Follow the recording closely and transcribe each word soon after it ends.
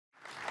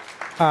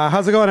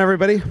How's it going,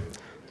 everybody?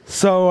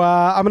 So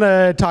I'm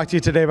going to talk to you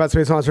today about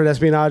space-sponsored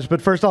espionage,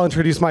 but first I'll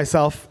introduce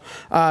myself.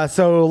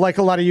 So like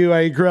a lot of you,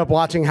 I grew up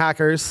watching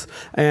hackers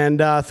and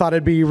thought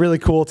it'd be really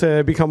cool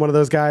to become one of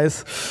those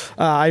guys.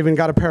 I even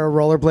got a pair of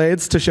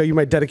rollerblades to show you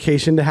my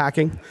dedication to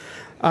hacking.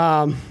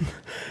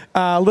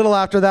 A little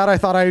after that, I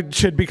thought I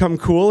should become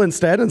cool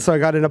instead, and so I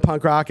got into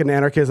punk rock and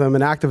anarchism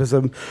and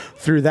activism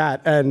through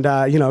that, and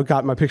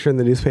got my picture in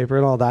the newspaper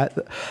and all that.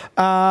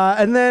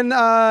 And then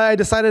I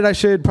decided I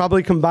should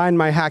probably combine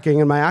my hacking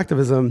and my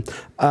activism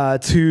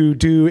to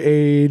do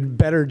a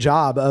better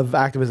job of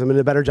activism and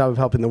a better job of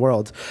helping the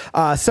world.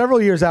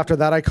 Several years after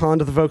that, I conned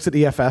the folks at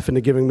EFF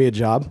into giving me a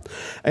job,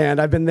 and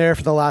I've been there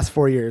for the last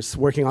 4 years,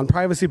 working on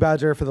Privacy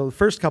Badger for the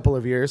first couple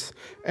of years,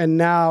 and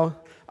now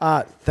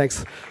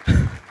thanks.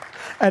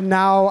 And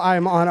now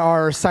I'm on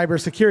our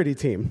cybersecurity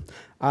team.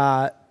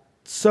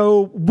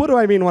 So what do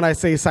I mean when I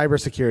say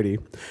cybersecurity?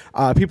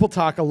 People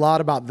talk a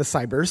lot about the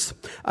cybers,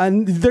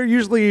 and they're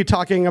usually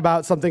talking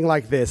about something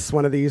like this,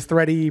 one of these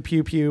thready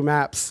pew-pew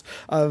maps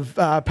of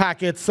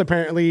packets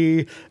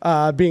apparently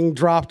being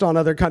dropped on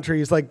other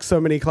countries like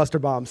so many cluster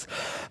bombs.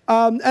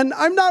 And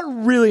I'm not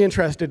really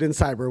interested in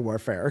cyber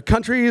warfare.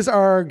 Countries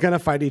are going to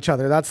fight each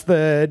other. That's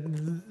the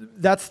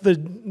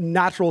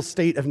natural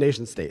state of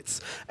nation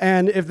states.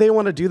 And if they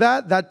want to do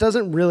that, that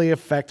doesn't really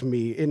affect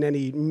me in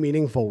any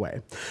meaningful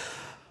way.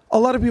 A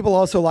lot of people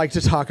also like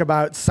to talk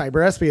about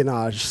cyber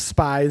espionage,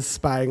 spies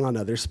spying on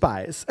other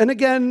spies. And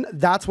again,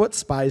 that's what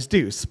spies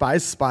do.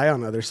 Spies spy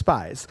on other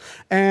spies.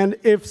 And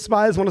if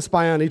spies want to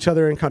spy on each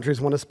other and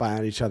countries want to spy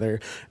on each other,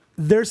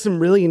 there's some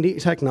really neat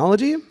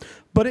technology,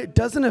 but it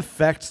doesn't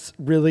affect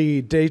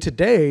really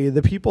day-to-day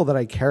the people that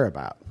I care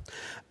about.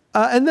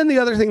 And then the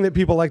other thing that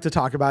people like to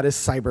talk about is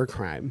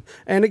cybercrime.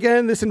 And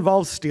again, this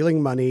involves stealing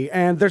money,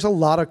 and there's a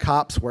lot of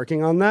cops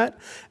working on that.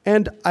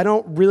 And I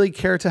don't really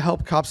care to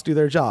help cops do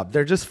their job.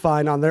 They're just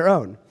fine on their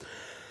own.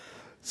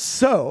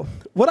 So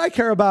what I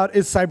care about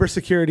is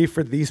cybersecurity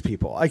for these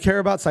people. I care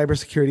about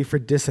cybersecurity for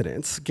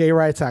dissidents, gay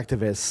rights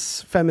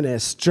activists,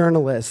 feminists,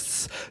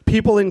 journalists,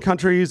 people in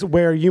countries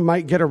where you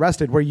might get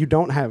arrested, where you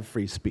don't have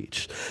free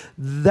speech.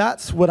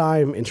 That's what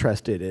I'm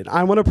interested in.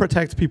 I want to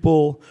protect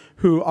people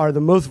who are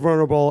the most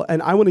vulnerable,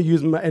 and I want to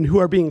use them, and who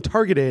are being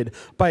targeted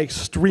by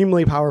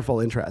extremely powerful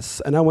interests.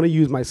 And I want to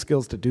use my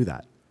skills to do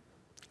that.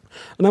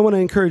 And I want to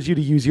encourage you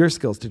to use your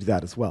skills to do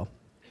that as well.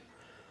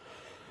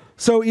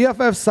 So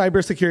EFF's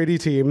cybersecurity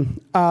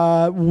team,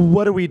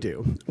 what do we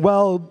do?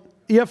 Well,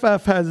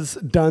 EFF has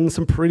done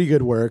some pretty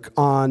good work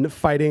on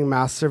fighting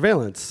mass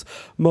surveillance,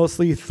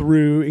 mostly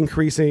through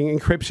increasing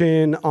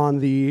encryption on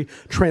the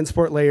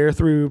transport layer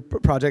through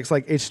projects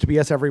like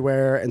HTTPS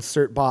Everywhere and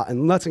CertBot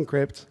and Let's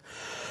Encrypt.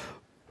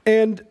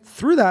 And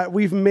through that,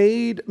 we've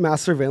made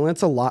mass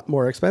surveillance a lot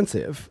more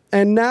expensive.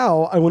 And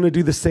now I want to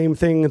do the same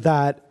thing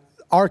that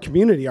our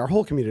community, our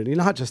whole community,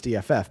 not just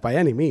EFF by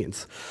any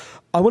means,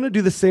 I want to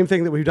do the same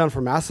thing that we've done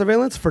for mass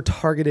surveillance for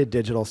targeted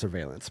digital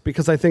surveillance,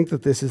 because I think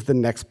that this is the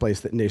next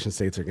place that nation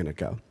states are going to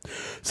go.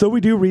 So we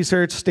do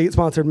research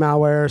state-sponsored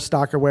malware,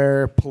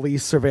 stalkerware,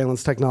 police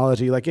surveillance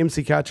technology like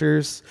IMSI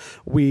catchers.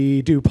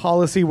 We do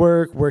policy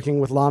work, working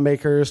with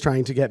lawmakers,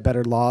 trying to get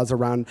better laws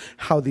around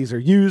how these are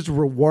used,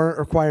 warrant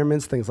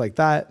requirements, things like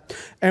that.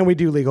 And we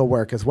do legal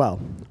work as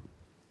well.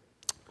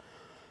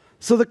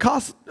 So the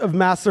cost of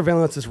mass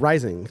surveillance is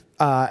rising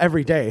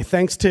every day,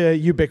 thanks to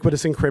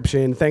ubiquitous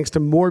encryption, thanks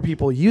to more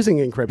people using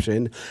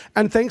encryption,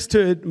 and thanks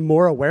to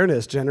more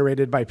awareness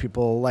generated by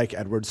people like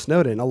Edward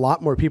Snowden. A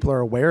lot more people are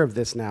aware of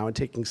this now and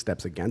taking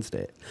steps against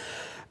it.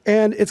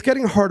 And it's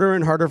getting harder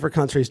and harder for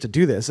countries to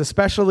do this,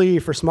 especially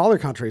for smaller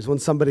countries when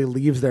somebody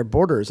leaves their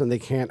borders and they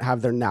can't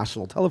have their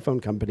national telephone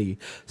company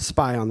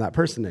spy on that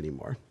person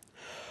anymore.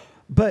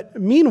 But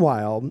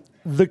meanwhile,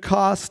 the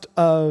cost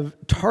of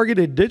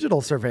targeted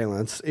digital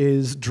surveillance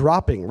is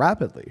dropping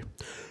rapidly.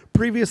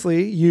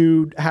 Previously,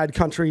 you had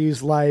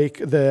countries like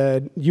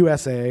the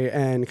USA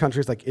and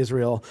countries like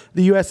Israel.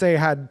 The USA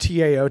had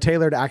TAO,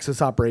 Tailored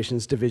Access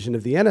Operations Division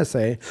of the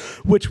NSA,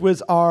 which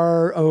was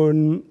our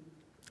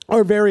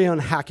very own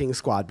hacking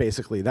squad,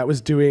 basically, that was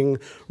doing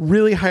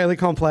really highly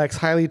complex,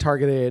 highly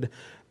targeted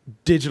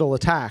digital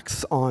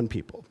attacks on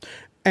people.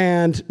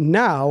 And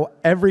now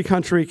every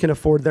country can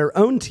afford their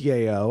own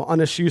TAO on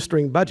a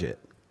shoestring budget.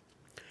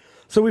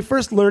 So we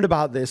first learned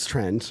about this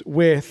trend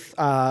with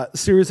a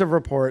series of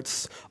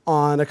reports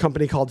on a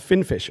company called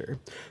FinFisher.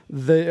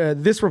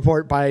 This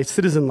report by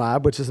Citizen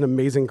Lab, which is an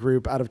amazing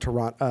group out of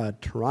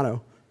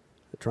Toronto?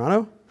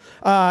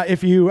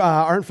 If you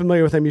aren't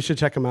familiar with them, you should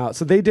check them out.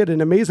 So they did an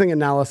amazing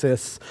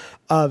analysis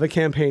of a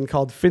campaign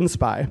called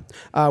FinSpy,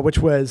 which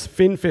was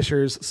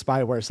FinFisher's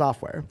spyware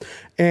software.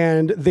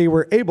 And they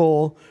were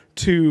able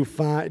to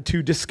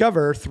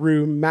discover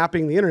through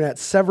mapping the internet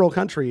several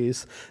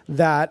countries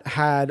that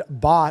had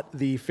bought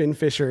the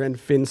FinFisher and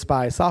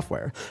FinSpy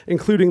software,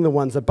 including the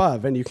ones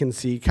above. And you can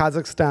see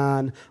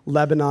Kazakhstan,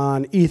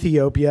 Lebanon,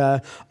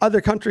 Ethiopia,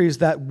 other countries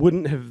that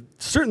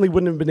certainly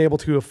wouldn't have been able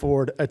to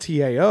afford a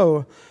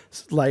TAO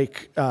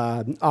like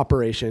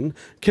operation,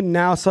 can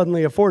now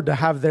suddenly afford to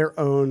have their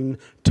own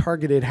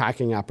targeted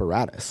hacking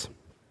apparatus.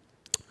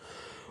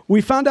 We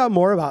found out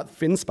more about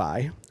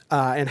FinSpy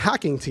and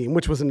Hacking Team,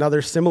 which was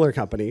another similar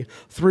company,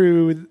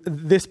 through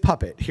this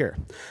puppet here.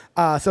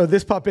 So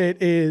this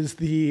puppet is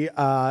the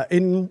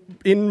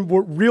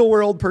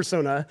real-world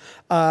persona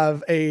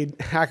of a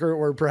hacker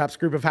or perhaps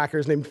group of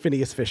hackers named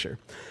Phineas Fisher.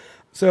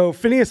 So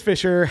Phineas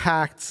Fisher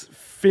hacked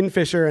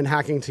FinFisher and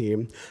Hacking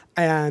Team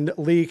and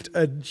leaked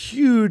a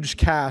huge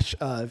cache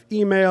of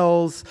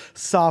emails,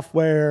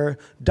 software,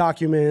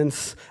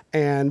 documents,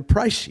 and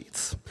price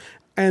sheets.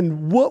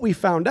 And what we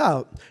found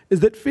out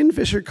is that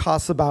FinFisher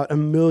costs about $1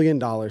 million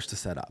to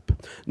set up.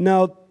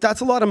 Now,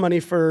 that's a lot of money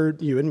for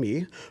you and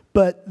me,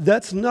 but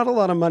that's not a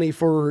lot of money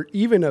for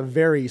even a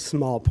very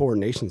small, poor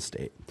nation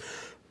state.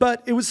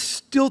 But it was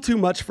still too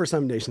much for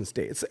some nation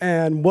states.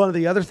 And one of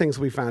the other things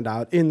we found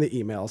out in the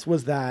emails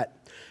was that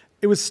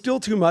it was still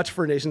too much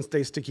for nation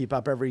states to keep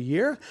up every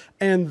year,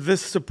 and the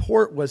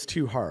support was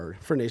too hard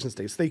for nation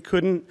states. They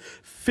couldn't,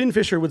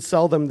 FinFisher would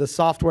sell them the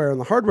software and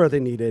the hardware they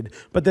needed,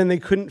 but then they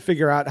couldn't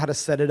figure out how to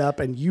set it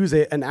up and use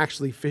it and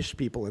actually phish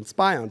people and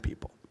spy on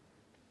people.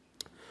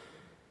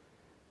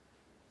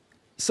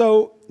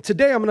 So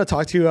today I'm going to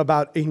talk to you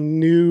about a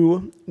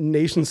new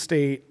nation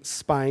state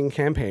spying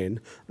campaign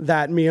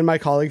that me and my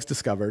colleagues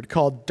discovered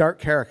called Dark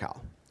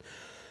Caracal.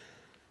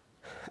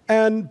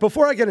 And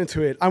before I get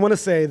into it, I want to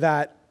say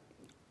that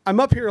I'm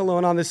up here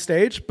alone on this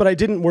stage, but I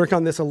didn't work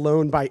on this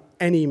alone by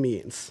any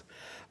means.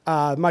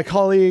 My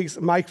colleagues,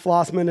 Mike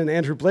Flossman and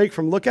Andrew Blake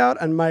from Lookout,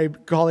 and my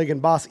colleague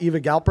and boss,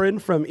 Eva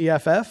Galperin from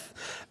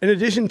EFF, in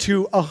addition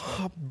to a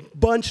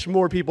bunch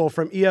more people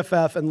from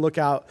EFF and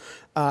Lookout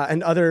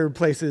and other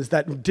places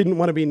that didn't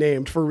want to be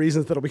named for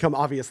reasons that will become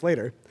obvious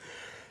later.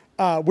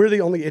 We're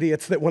the only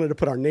idiots that wanted to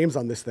put our names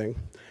on this thing.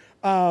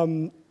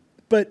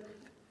 But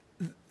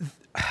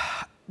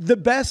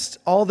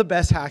all the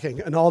best hacking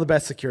and all the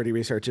best security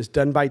research is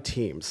done by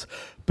teams,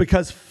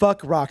 because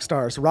fuck rock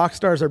stars. Rock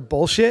stars are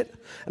bullshit.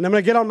 And I'm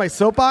going to get on my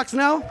soapbox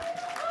now.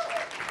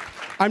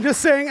 I'm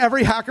just saying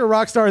every hacker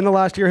rock star in the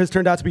last year has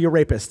turned out to be a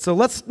rapist. So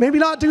let's maybe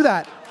not do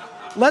that.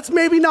 Let's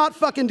maybe not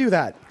fucking do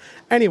that.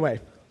 Anyway.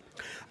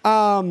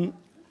 So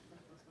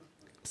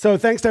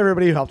thanks to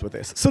everybody who helped with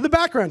this. So the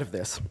background of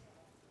this.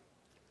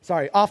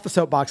 Sorry, off the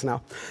soapbox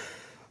now.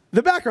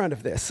 The background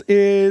of this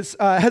is,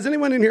 has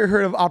anyone in here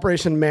heard of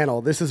Operation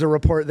Mantle? This is a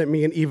report that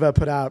me and Eva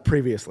put out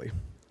previously.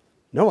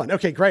 No one?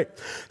 Okay, great.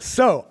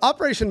 So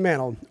Operation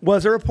Mantle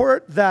was a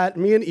report that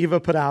me and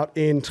Eva put out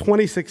in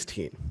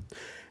 2016.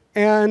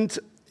 And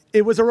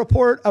it was a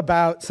report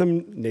about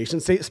some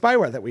nation-state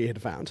spyware that we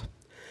had found.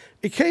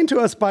 It came to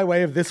us by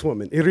way of this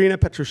woman, Irina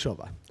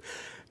Petrushova.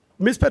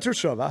 Ms.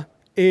 Petrushova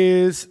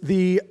is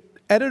the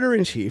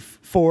editor-in-chief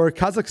for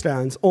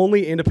Kazakhstan's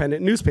only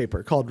independent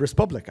newspaper called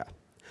Respublika.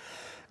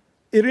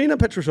 Irina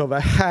Petrushova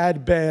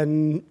had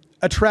been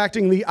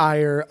attracting the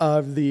ire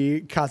of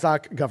the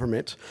Kazakh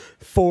government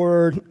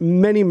for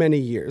many, many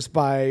years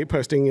by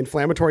posting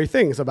inflammatory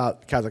things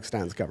about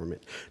Kazakhstan's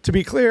government. To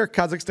be clear,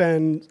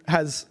 Kazakhstan's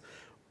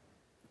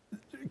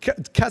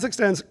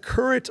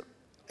current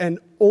and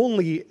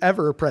only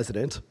ever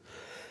president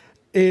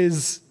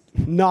is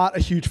not a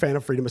huge fan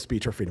of freedom of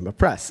speech or freedom of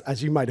press,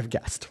 as you might have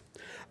guessed.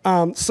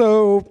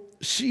 So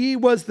she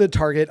was the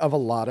target of a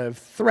lot of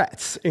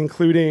threats,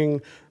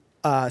 including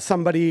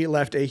somebody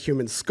left a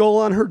human skull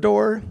on her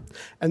door,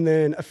 and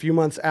then a few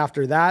months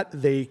after that,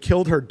 they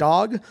killed her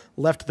dog,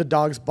 left the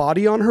dog's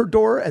body on her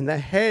door, and the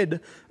head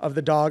of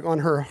the dog on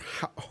her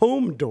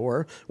home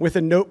door with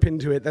a note pinned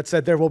to it that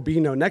said, "There will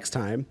be no next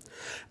time."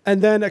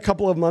 And then a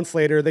couple of months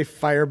later, they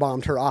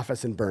firebombed her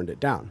office and burned it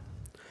down.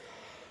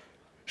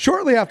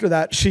 Shortly after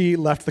that, she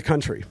left the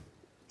country,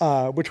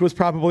 which was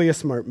probably a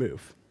smart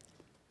move.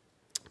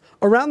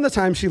 Around the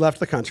time she left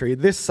the country,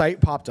 this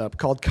site popped up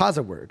called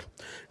KazaWord.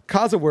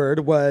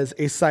 KazaWord was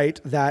a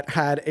site that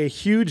had a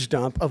huge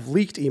dump of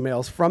leaked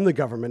emails from the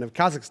government of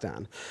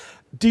Kazakhstan,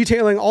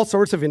 detailing all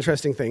sorts of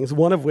interesting things,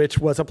 one of which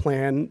was a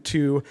plan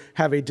to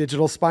have a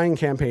digital spying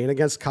campaign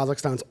against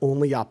Kazakhstan's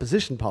only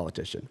opposition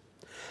politician.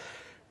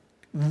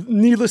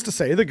 Needless to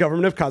say, the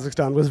government of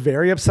Kazakhstan was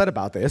very upset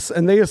about this,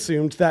 and they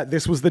assumed that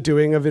this was the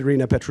doing of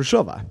Irina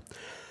Petrushova.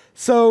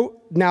 So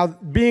now,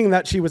 being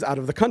that she was out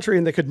of the country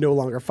and they could no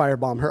longer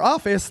firebomb her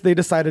office, they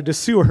decided to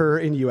sue her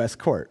in US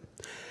court.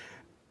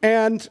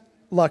 And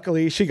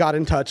luckily, she got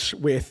in touch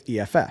with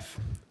EFF.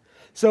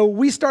 So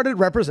we started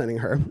representing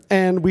her,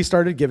 and we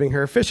started giving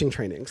her phishing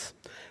trainings.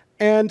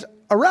 And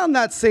around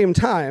that same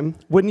time,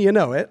 wouldn't you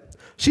know it,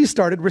 she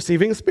started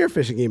receiving spear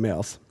phishing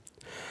emails.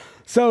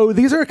 So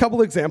these are a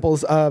couple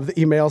examples of the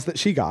emails that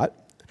she got.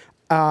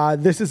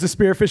 This is a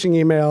spear phishing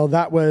email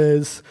that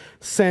was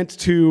sent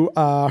to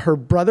her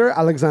brother,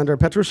 Alexander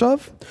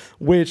Petrushov,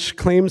 which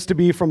claims to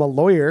be from a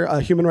lawyer,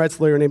 a human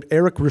rights lawyer named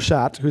Eric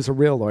Rushat, who's a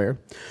real lawyer.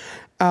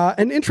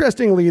 And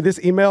interestingly, this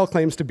email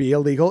claims to be a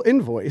legal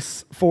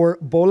invoice for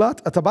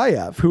Bolat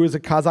Atabayev, who is a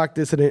Kazakh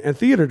dissident and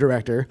theater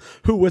director,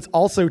 who was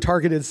also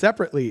targeted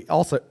separately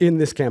also in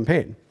this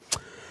campaign.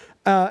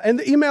 And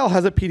the email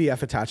has a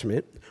PDF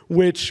attachment,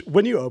 which,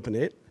 when you open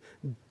it,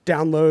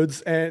 downloads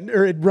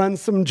or it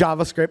runs some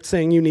JavaScript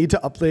saying you need to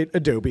update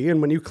Adobe,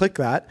 and when you click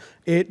that,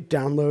 it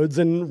downloads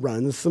and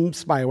runs some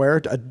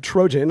spyware, a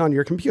Trojan, on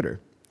your computer.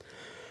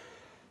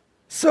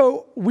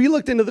 So we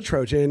looked into the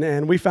Trojan,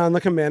 and we found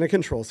the command and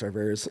control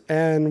servers,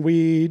 and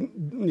we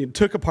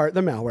took apart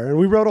the malware, and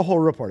we wrote a whole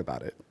report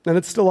about it. And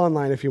it's still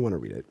online if you want to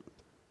read it.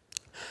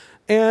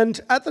 And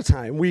at the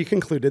time, we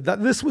concluded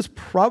that this was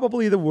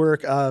probably the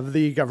work of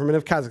the government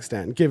of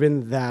Kazakhstan,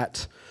 given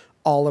that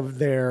all of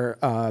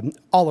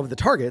the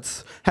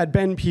targets had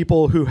been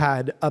people who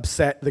had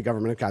upset the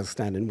government of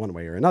Kazakhstan in one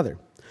way or another.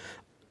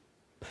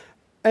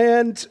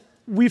 And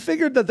we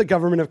figured that the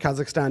government of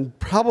Kazakhstan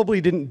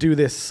probably didn't do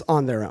this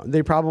on their own.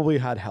 They probably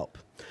had help.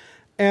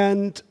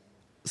 And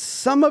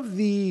some of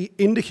the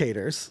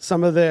indicators,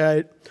 some of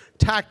the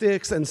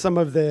tactics, and some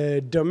of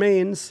the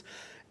domains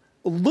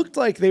looked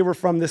like they were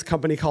from this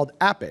company called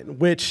Appin,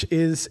 which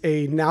is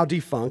a now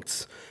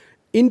defunct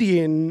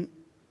Indian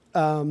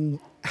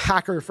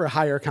hacker for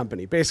hire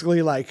company,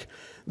 basically like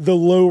the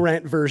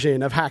low-rent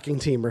version of Hacking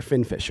Team or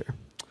Finfisher.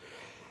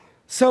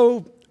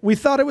 So we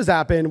thought it was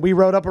Appin. We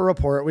wrote up a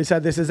report. We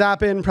said, this is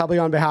Appin, probably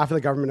on behalf of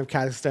the government of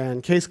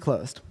Kazakhstan. Case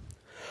closed.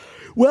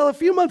 Well, a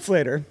few months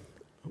later,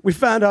 we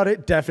found out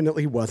it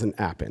definitely wasn't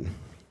Appin.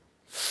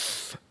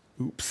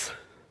 Oops.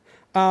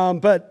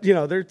 But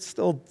they're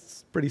still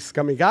pretty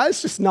scummy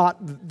guys, just not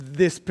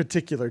this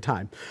particular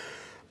time.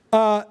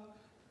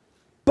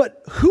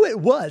 But who it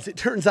was, it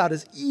turns out,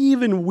 is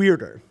even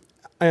weirder.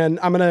 And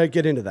I'm going to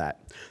get into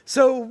that.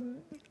 So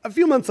a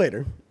few months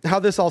later, how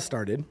this all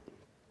started,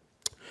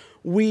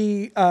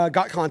 we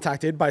got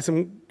contacted by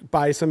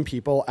some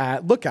people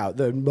at Lookout,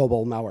 the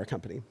mobile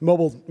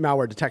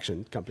malware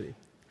detection company.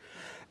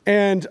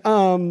 And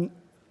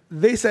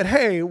they said,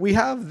 hey, we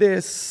have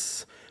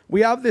this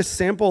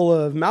sample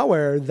of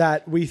malware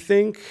that we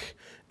think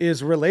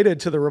is related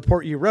to the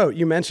report you wrote.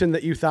 You mentioned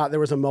that you thought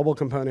there was a mobile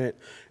component,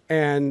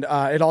 and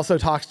it also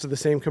talks to the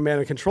same command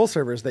and control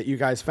servers that you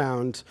guys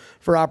found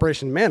for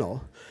Operation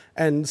Mantle.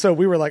 And so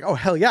we were like, oh,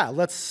 hell yeah,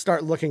 let's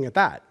start looking at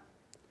that.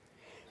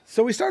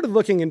 So we started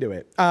looking into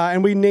it,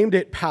 and we named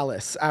it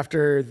Palace,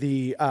 after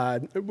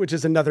which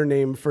is another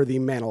name for the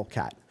Mantle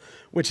cat,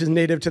 which is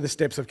native to the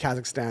steppes of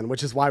Kazakhstan,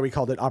 which is why we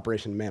called it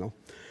Operation Mantle.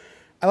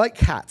 I like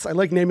cats. I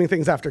like naming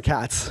things after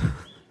cats.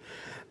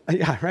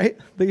 Yeah, right?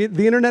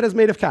 The internet is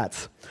made of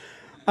cats.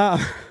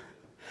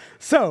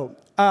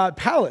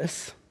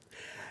 Palace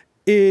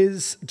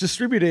is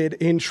distributed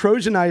in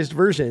Trojanized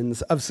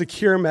versions of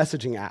secure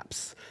messaging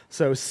apps.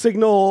 So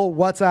Signal,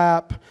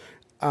 WhatsApp,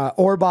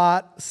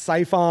 Orbot,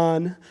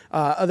 Siphon,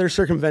 other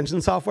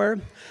circumvention software.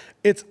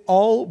 It's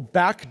all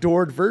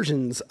backdoored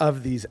versions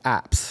of these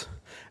apps.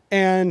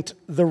 And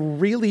the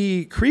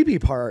really creepy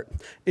part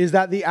is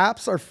that the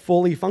apps are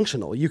fully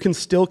functional. You can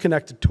still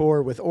connect to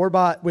Tor with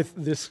Orbot, with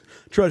this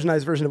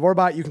Trojanized version of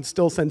Orbot. You can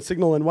still send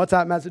Signal and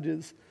WhatsApp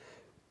messages.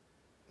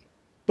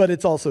 But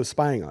it's also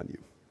spying on you.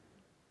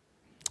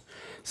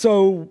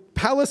 So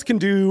Palace can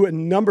do a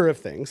number of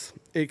things.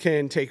 It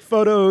can take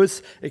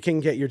photos. It can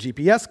get your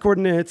GPS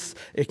coordinates.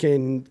 It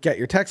can get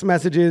your text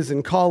messages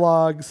and call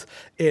logs.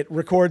 It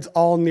records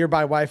all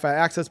nearby Wi-Fi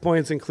access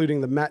points,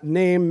 including the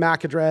name,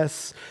 MAC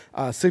address,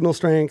 signal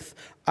strength.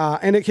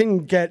 And it can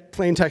get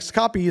plain text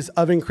copies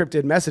of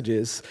encrypted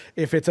messages.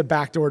 If it's a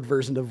backdoored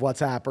version of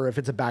WhatsApp or if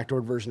it's a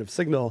backdoored version of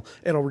Signal,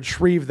 it'll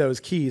retrieve those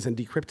keys and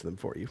decrypt them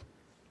for you,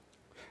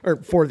 or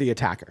for the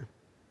attacker.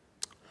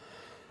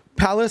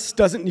 Palace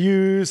doesn't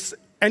use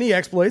any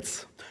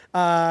exploits.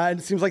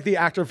 It seems like the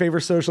actor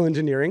favors social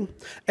engineering.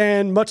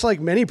 And much like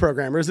many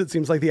programmers, it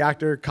seems like the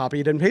actor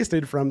copied and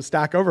pasted from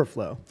Stack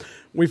Overflow.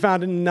 We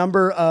found a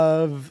number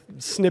of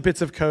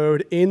snippets of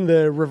code in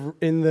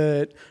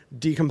the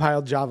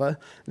decompiled Java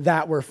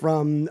that were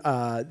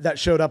that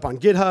showed up on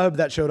GitHub,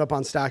 that showed up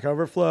on Stack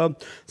Overflow.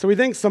 So we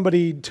think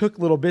somebody took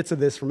little bits of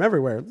this from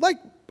everywhere, like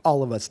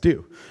all of us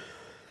do.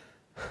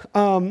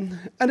 And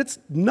it's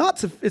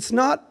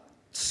not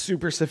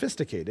super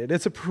sophisticated.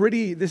 This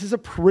is a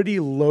pretty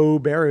low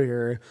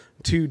barrier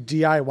to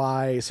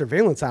DIY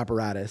surveillance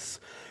apparatus,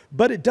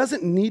 but it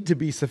doesn't need to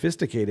be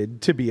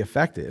sophisticated to be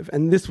effective,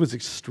 and this was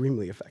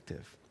extremely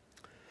effective.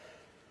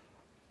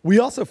 We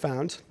also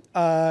found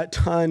a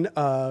ton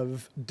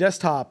of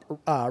desktop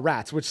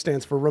RATs, which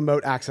stands for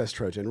Remote Access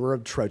Trojan, or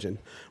Trojan.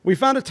 We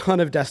found a ton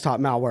of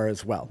desktop malware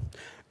as well.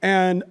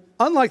 And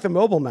unlike the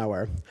mobile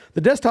malware,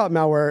 the desktop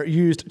malware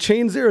used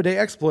chain zero-day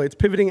exploits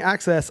pivoting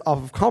access off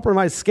of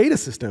compromised SCADA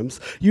systems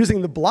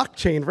using the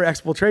blockchain for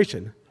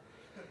exfiltration.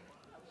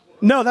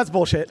 No, that's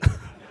bullshit.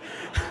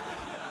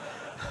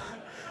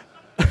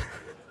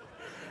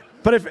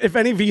 But if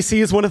any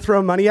VCs want to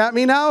throw money at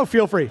me now,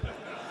 feel free.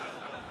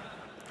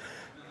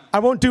 I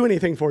won't do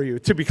anything for you,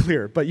 to be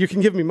clear, but you can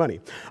give me money.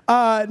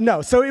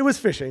 No, so it was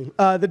phishing.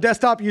 The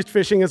desktop used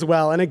phishing as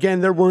well, and again,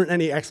 there weren't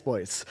any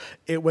exploits.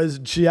 It was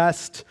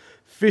just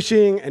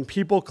phishing and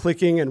people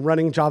clicking and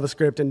running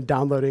JavaScript and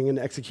downloading and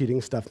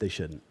executing stuff they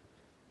shouldn't.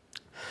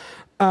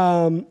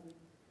 So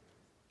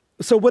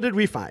what did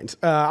we find?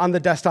 On the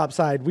desktop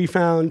side, we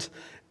found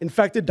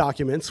infected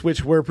documents,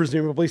 which were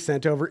presumably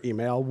sent over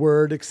email,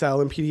 Word,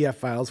 Excel, and PDF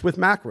files with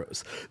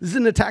macros. This is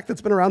an attack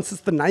that's been around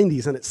since the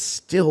 90s, and it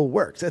still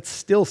works. It's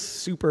still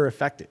super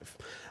effective.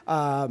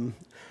 And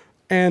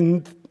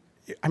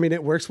I mean,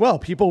 it works well.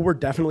 People were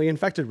definitely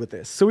infected with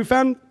this. So we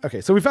found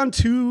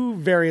two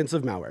variants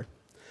of malware.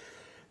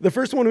 The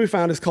first one we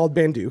found is called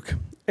Banduke,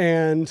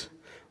 and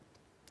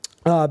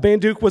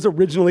Banduke was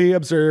originally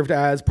observed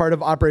as part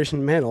of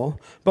Operation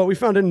Mantle, but we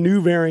found a new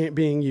variant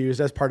being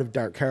used as part of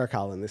Dark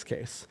Caracal in this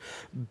case.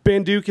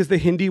 Banduke is the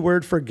Hindi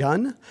word for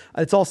gun.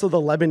 It's also the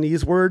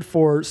Lebanese word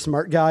for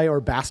smart guy or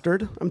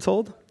bastard, I'm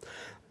told.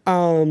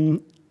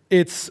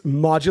 It's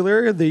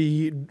modular.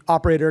 The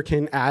operator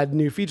can add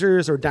new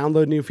features or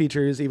download new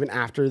features even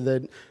after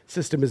the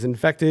system is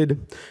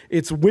infected.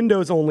 It's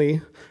Windows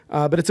only,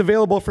 but it's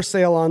available for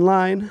sale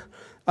online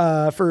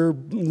for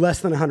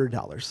less than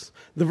 $100.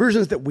 The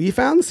versions that we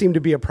found seem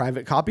to be a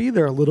private copy.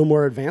 They're a little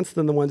more advanced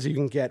than the ones you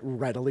can get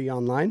readily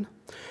online.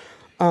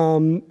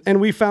 And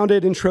we found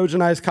it in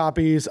Trojanized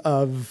copies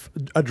of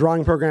a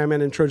drawing program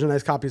and in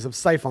Trojanized copies of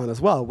Siphon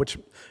as well, which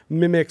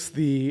mimics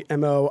the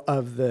MO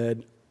of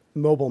the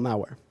mobile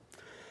malware.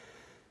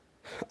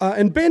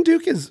 And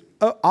Banduke is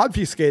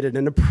obfuscated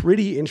in a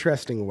pretty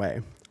interesting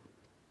way.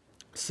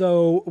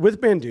 So with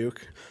Banduke,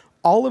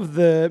 all of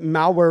the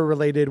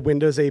malware-related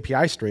Windows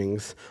API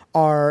strings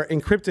are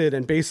encrypted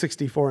and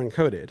base64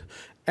 encoded.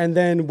 And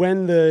then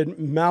when the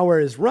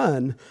malware is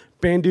run,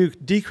 Banduke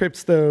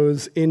decrypts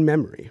those in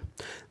memory.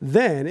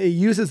 Then it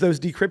uses those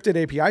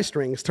decrypted API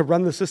strings to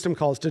run the system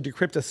calls to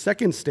decrypt a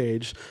second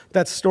stage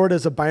that's stored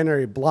as a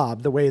binary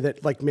blob, the way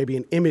that like maybe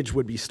an image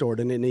would be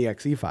stored in an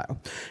exe file.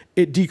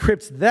 It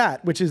decrypts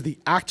that, which is the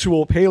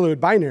actual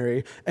payload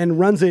binary, and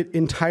runs it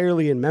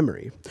entirely in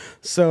memory.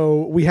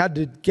 So we had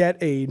to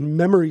get a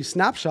memory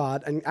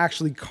snapshot and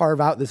actually carve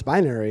out this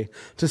binary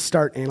to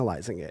start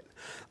analyzing it.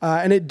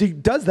 And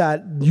it does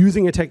that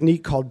using a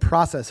technique called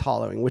process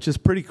hollowing, which is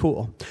pretty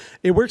cool.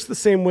 It works the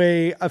same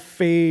way a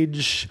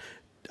phage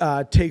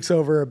takes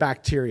over a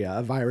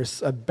bacteria,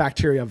 a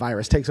bacteria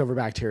virus takes over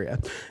bacteria.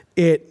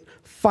 It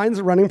finds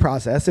a running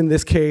process, in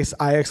this case,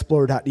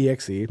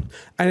 iexplore.exe,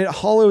 and it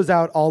hollows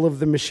out all of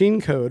the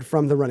machine code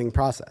from the running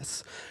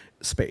process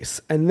space.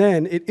 And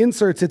then it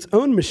inserts its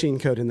own machine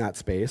code in that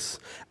space,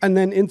 and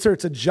then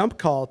inserts a jump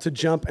call to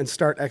jump and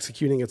start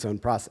executing its own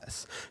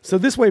process. So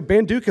this way,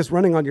 Banduke is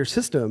running on your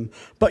system,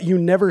 but you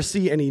never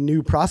see any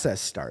new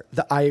process start.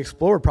 The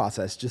iExplore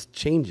process just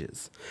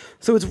changes.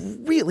 So it's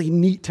really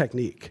neat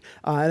technique.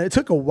 And it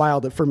took a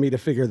while for me to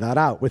figure that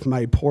out with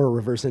my poor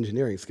reverse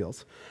engineering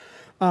skills.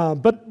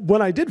 But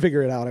when I did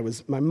figure it out,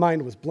 my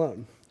mind was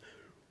blown.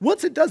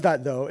 Once it does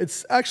that, though,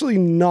 it's actually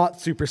not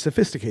super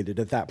sophisticated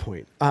at that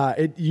point.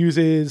 It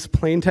uses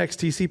plain text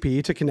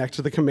TCP to connect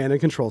to the command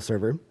and control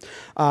server,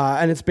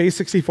 and it's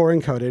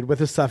base64 encoded with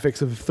a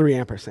suffix of 3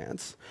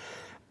 ampersands.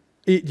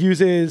 It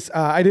uses,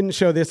 I didn't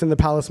show this in the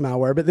Palace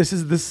malware, but this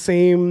is the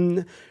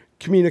same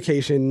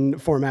communication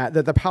format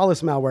that the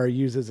Palace malware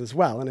uses as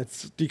well, and it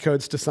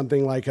decodes to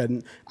something like a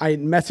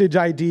message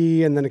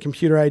ID, and then a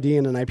computer ID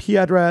and an IP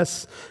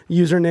address,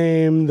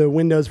 username, the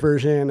Windows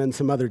version, and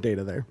some other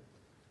data there.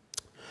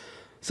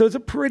 So it's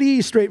a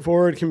pretty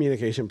straightforward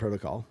communication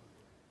protocol.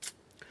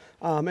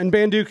 And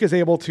Banduke is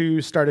able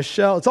to start a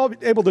shell. It's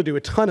able to do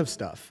a ton of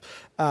stuff.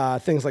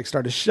 Things like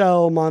start a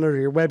shell, monitor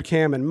your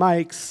webcam and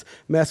mics,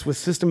 mess with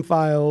system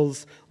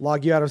files,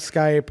 log you out of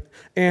Skype,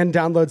 and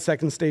download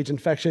second stage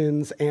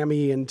infections,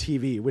 AMI, and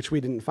TV, which we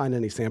didn't find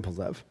any samples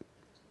of.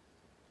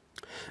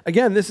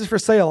 Again, this is for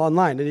sale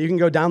online, and you can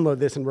go download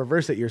this and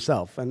reverse it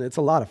yourself, and it's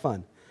a lot of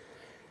fun.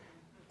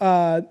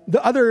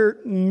 The other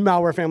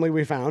malware family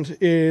we found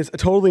is a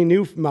totally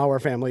new malware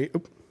family.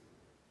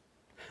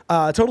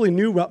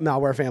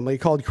 Malware family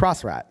called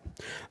Crossrat.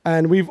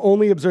 And we've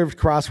only observed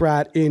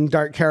Crossrat in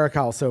Dark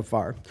Caracal so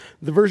far.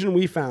 The version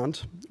we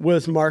found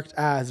was marked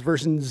as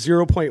version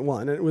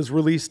 0.1, and it was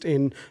released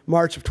in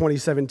March of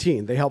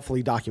 2017. They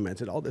helpfully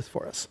documented all this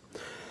for us.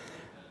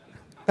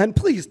 And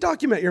please,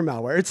 document your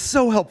malware. It's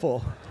so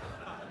helpful.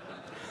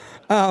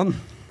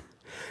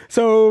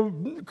 So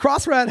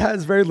Crossrat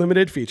has very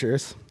limited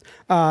features.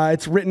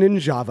 It's written in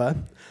Java.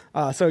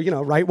 So,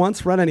 write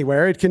once, run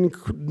anywhere. It can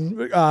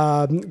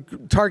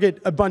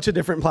target a bunch of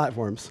different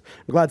platforms.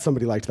 I'm glad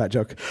somebody liked that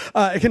joke.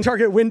 It can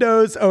target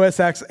Windows, OS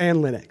X, and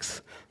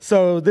Linux.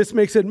 So this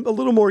makes it a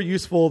little more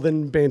useful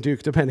than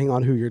Banduke, depending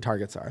on who your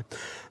targets are.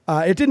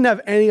 It didn't have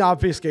any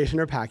obfuscation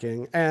or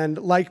packing. And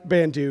like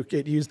Banduke,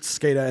 it used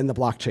SCADA in the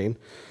blockchain.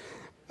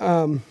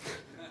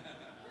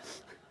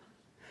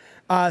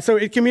 So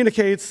it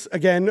communicates,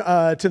 again,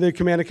 to the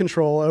command and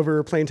control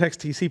over plaintext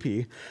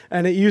TCP.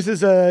 And it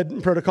uses a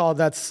protocol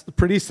that's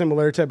pretty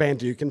similar to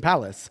Banduke and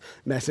Palace.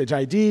 Message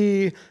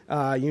ID,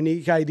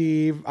 unique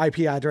ID, IP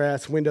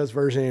address, Windows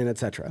version,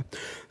 etc.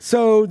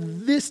 So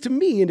this, to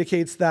me,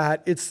 indicates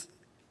that it's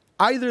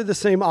either the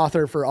same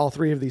author for all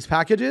three of these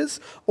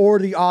packages, or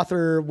the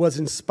author was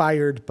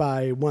inspired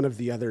by one of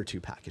the other two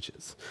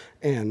packages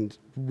and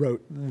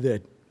wrote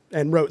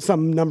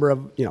some number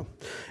of,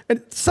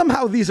 and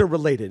somehow these are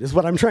related, is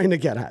what I'm trying to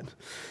get at.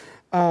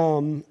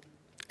 And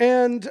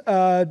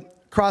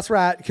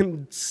Crossrat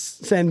can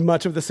send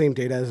much of the same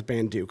data as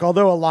Banduke,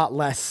 although a lot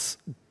less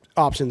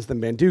options than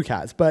Banduke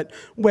has. But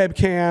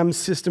webcams,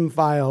 system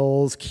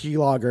files,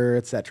 keylogger,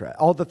 etc.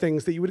 All the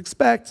things that you would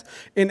expect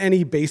in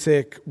any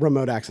basic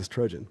remote access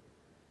Trojan.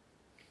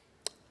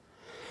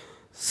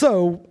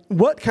 So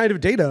what kind of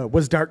data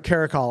was Dark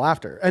Caracal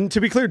after? And to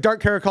be clear,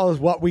 Dark Caracal is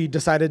what we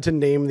decided to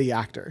name the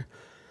actor.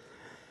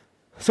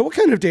 So what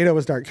kind of data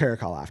was Dark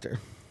Caracal after?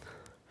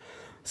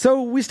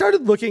 So we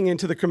started looking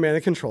into the command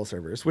and control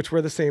servers, which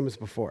were the same as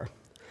before.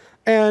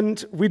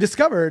 And we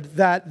discovered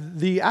that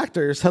the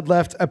actors had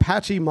left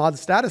Apache mod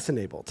status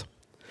enabled.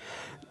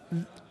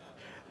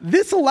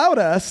 This allowed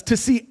us to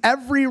see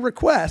every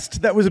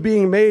request that was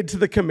being made to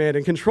the command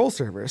and control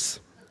servers.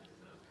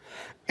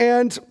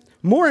 And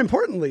more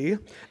importantly,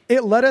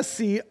 it let us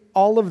see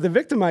all of the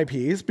victim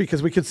IPs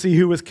because we could see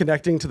who was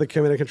connecting to the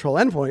command and control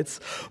endpoints,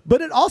 but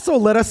it also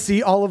let us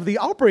see all of the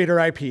operator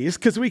IPs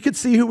because we could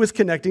see who was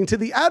connecting to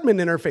the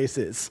admin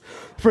interfaces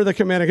for the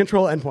command and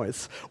control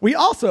endpoints. We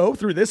also,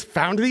 through this,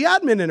 found the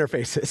admin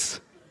interfaces.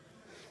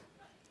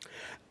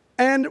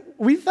 And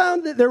we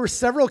found that there were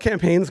several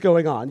campaigns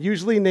going on,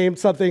 usually named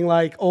something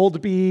like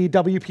Old B,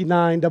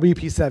 WP9,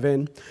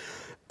 WP7.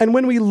 And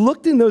when we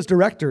looked in those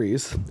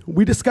directories,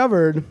 we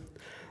discovered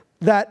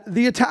that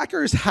the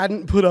attackers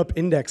hadn't put up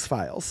index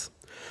files.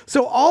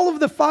 So all of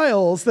the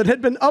files that had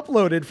been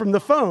uploaded from the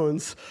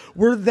phones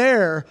were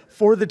there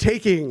for the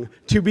taking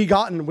to be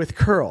gotten with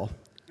curl.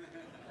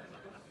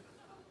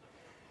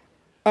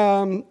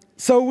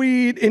 So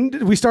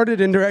we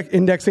started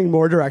indexing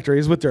more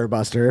directories with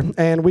Dirtbuster,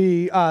 and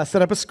we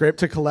set up a script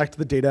to collect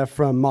the data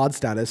from mod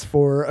status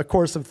for a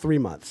course of 3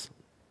 months.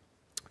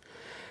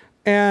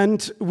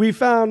 And we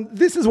found,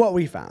 this is what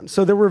we found.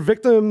 So there were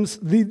victims,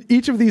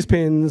 each of these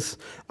pins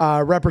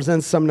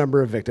represents some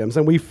number of victims.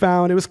 And we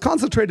found, it was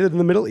concentrated in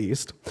the Middle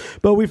East,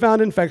 but we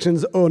found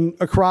infections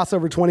across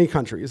over 20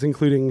 countries,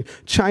 including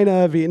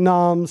China,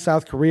 Vietnam,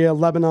 South Korea,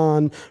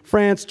 Lebanon,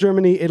 France,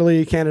 Germany,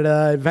 Italy,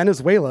 Canada,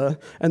 Venezuela,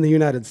 and the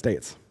United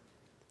States.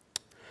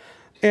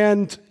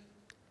 And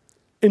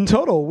in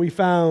total, we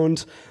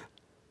found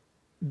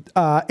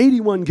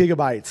 81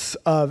 gigabytes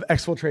of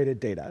exfiltrated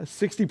data,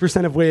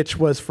 60% of which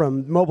was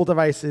from mobile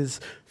devices,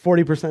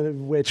 40%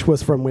 of which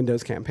was from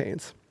Windows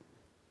campaigns.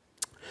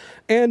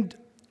 And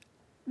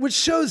which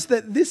shows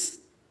that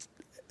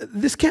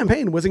this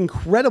campaign was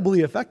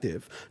incredibly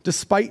effective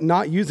despite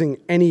not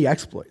using any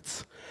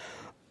exploits.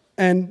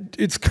 And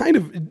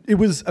it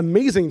was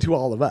amazing to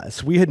all of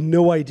us. We had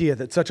no idea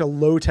that such a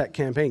low-tech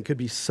campaign could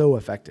be so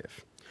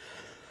effective.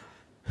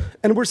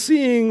 And we're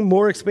seeing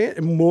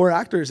more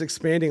actors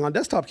expanding on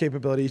desktop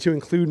capability to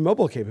include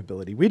mobile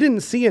capability. We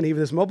didn't see any of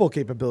this mobile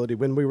capability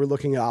when we were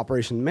looking at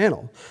Operation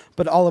Mantle.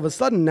 But all of a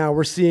sudden now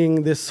we're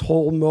seeing this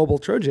whole mobile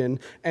Trojan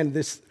and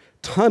this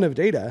ton of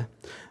data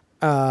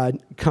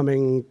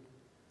coming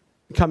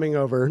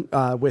over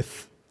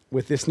with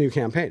this new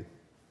campaign.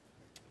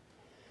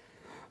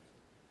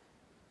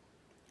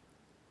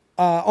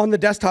 On the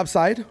desktop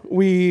side,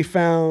 we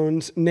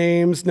found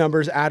names,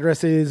 numbers,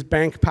 addresses,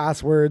 bank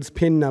passwords,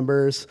 PIN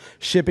numbers,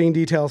 shipping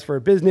details for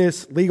a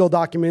business, legal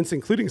documents,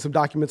 including some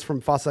documents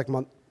from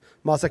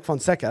Mossack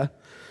Fonseca,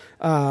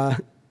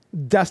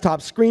 desktop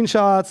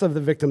screenshots of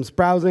the victim's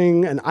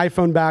browsing, an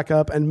iPhone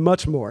backup, and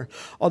much more.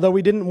 Although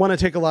we didn't want to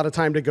take a lot of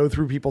time to go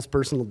through people's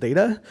personal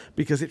data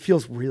because it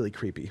feels really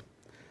creepy.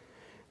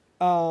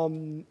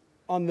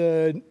 On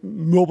the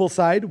mobile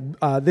side,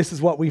 this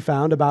is what we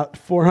found: about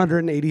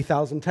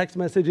 480,000 text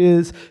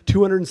messages,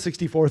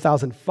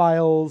 264,000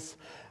 files,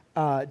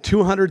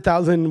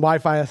 200,000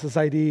 Wi-Fi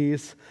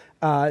SSIDs,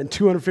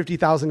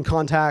 250,000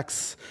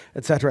 contacts,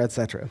 et cetera, et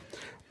cetera.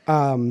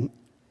 Found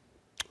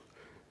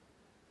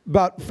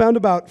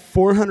about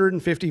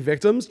 450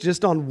 victims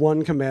just on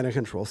one command and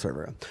control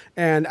server.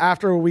 And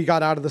after we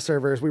got out of the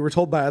servers, we were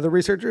told by other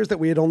researchers that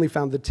we had only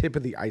found the tip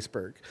of the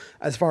iceberg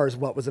as far as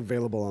what was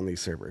available on these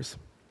servers.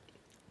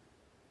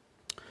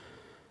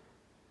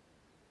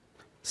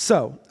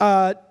 So,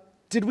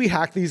 did we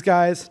hack these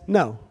guys?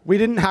 No, we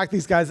didn't hack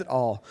these guys at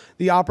all.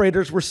 The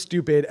operators were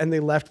stupid and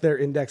they left their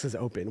indexes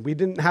open. We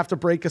didn't have to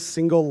break a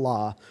single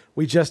law.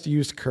 We just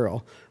used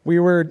curl. We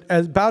were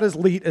about as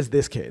elite as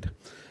this kid.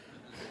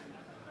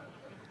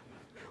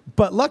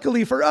 But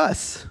luckily for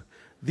us,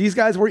 these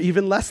guys were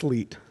even less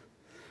elite.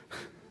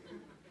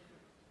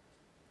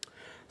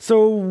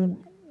 So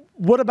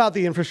what about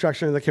the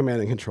infrastructure and the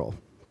command and control?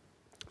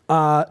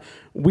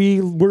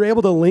 We were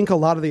able to link a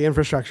lot of the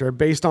infrastructure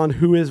based on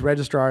who is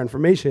registrar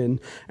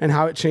information and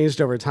how it changed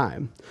over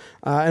time.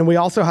 And we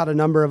also had a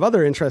number of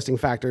other interesting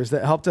factors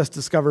that helped us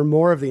discover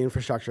more of the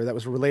infrastructure that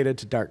was related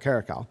to Dark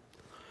Caracal.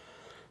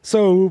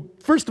 So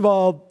first of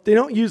all, they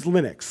don't use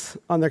Linux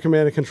on their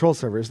command and control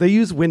servers. They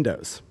use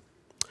Windows.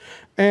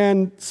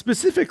 And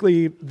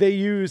specifically, they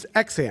use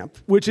XAMPP,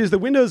 which is the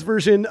Windows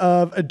version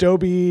of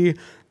Adobe,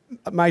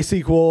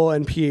 MySQL,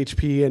 and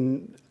PHP,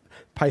 and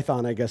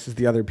Python, I guess, is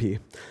the other P.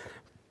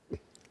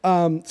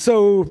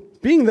 So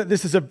being that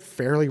this is a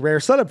fairly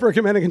rare setup for a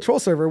command and control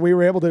server, we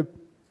were able to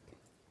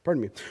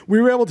pardon me,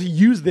 we were able to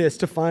use this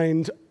to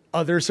find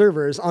other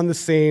servers on the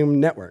same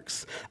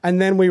networks.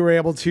 And then we were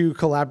able to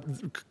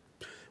collaborate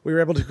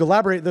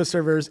those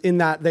servers in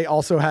that they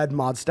also had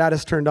mod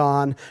status turned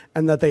on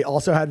and that they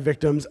also had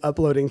victims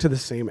uploading to the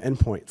same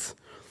endpoints.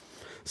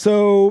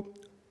 So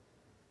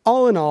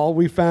all in all,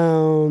 we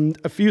found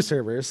a few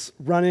servers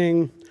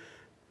running.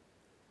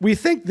 We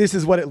think this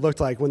is what it looked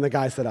like when the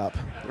guy set up,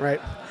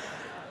 right?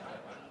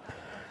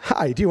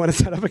 Hi, do you want to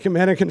set up a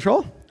command and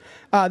control?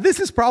 This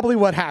is probably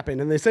what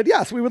happened. And they said,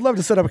 yes, we would love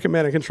to set up a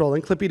command and control.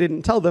 And Clippy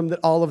didn't tell them that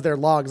all of their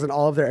logs and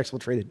all of their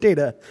exfiltrated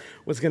data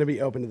was going to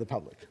be open to the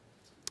public.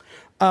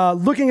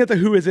 Looking at the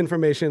whois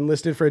information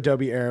listed for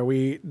Adobe Air,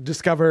 we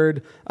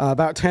discovered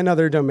about 10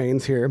 other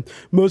domains here,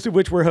 most of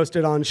which were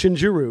hosted on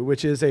Shinjuru,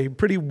 which is a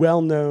pretty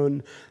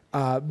well-known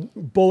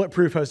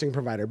bulletproof hosting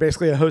provider,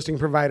 basically a hosting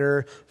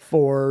provider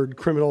for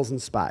criminals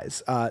and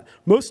spies.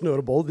 Most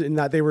notable in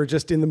that they were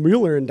just in the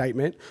Mueller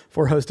indictment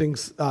for hosting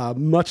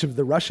much of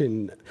the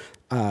Russian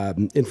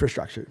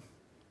infrastructure.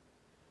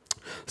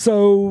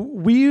 So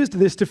we used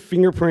this to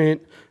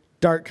fingerprint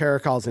Dark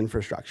Caracal's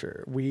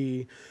infrastructure.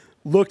 We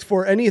looked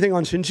for anything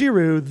on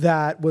Shinjuru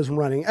that was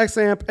running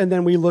XAMPP, and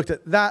then we looked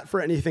at that for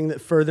anything that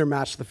further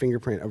matched the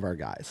fingerprint of our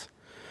guys.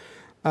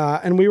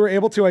 And we were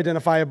able to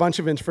identify a bunch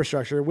of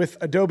infrastructure, with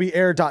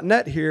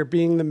AdobeAir.net here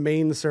being the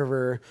main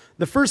server,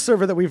 the first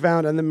server that we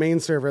found, and the main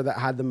server that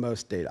had the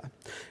most data.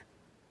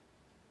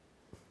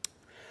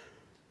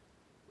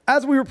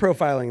 As we were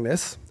profiling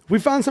this, we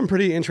found some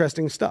pretty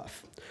interesting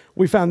stuff.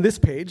 We found this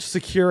page,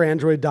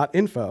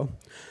 secureandroid.info,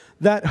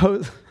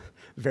 that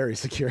very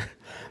secure.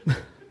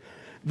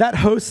 That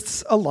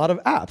hosts a lot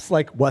of apps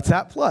like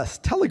WhatsApp Plus,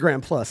 Telegram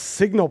Plus,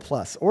 Signal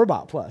Plus,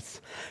 Orbot Plus.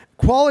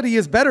 Quality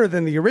is better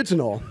than the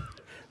original.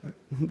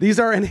 These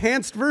are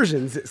enhanced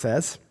versions, it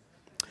says.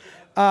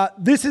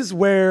 This is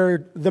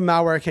where the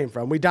malware came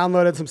from. We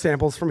downloaded some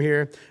samples from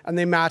here, and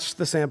they matched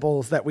the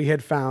samples that we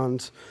had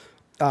found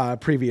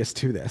previous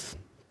to this.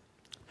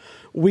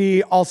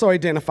 We also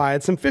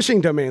identified some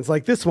phishing domains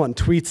like this one,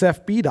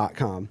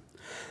 tweetsfb.com.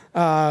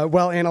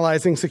 While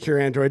analyzing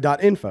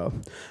secureandroid.info.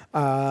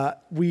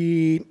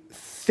 We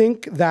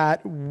think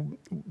that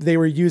they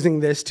were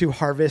using this to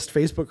harvest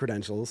Facebook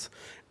credentials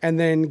and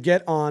then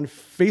get on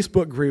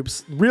Facebook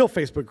groups, real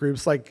Facebook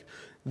groups, like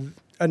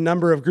a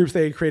number of groups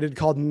they had created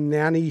called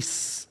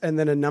Nannies, and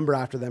then a number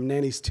after them.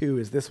 Nannies 2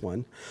 is this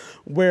one,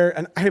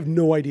 and I have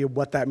no idea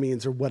what that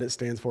means or what it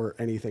stands for or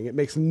anything. It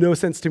makes no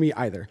sense to me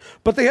either.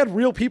 But they had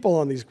real people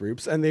on these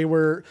groups, and they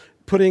were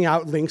putting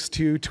out links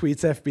to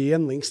TweetsFB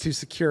and links to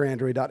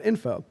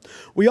secureandroid.info.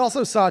 We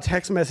also saw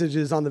text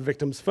messages on the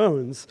victims'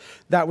 phones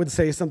that would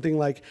say something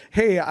like,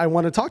 hey, I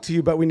want to talk to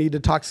you, but we need to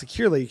talk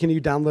securely. Can you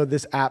download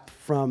this app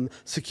from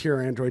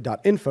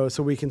secureandroid.info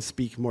so we can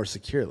speak more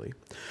securely?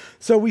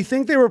 So we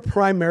think they were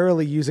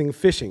primarily using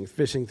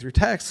phishing through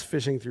text,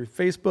 phishing through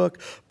Facebook,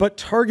 but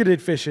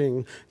targeted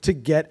phishing to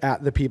get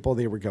at the people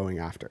they were going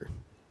after.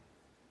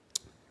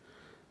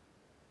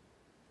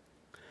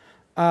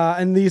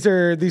 And these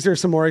are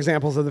some more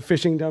examples of the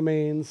phishing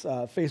domains,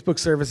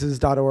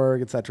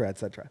 facebookservices.org, et cetera, et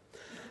cetera.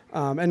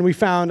 And we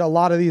found a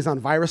lot of these on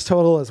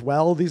VirusTotal as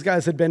well. These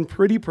guys had been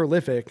pretty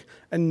prolific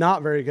and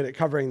not very good at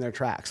covering their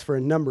tracks for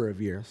a number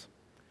of years.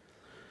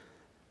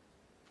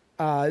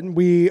 And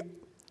we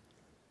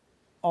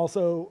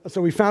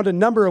found a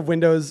number of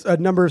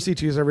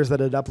C2 servers that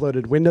had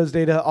uploaded Windows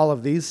data, all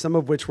of these, some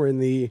of which were in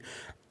the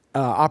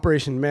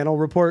Operation Mantle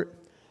report.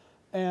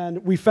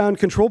 And we found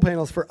control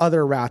panels for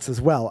other rats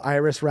as well,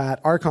 Iris Rat,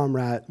 Arcom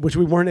Rat, which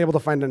we weren't able to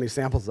find any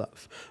samples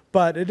of.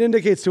 But it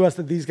indicates to us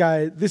that these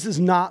guys, this is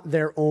not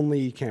their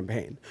only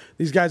campaign.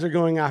 These guys are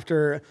going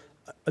after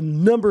a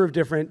number of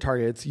different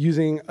targets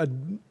using a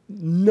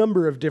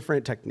number of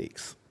different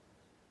techniques.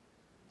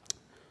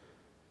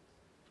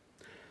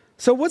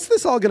 So what's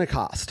this all going to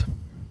cost?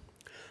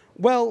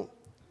 Well,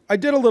 I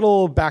did a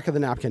little back of the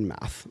napkin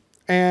math.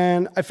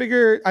 And I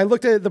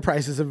looked at the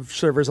prices of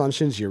servers on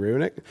Shinjuru,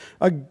 and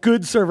a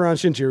good server on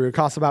Shinjuru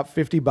costs about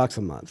 $50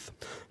 a month.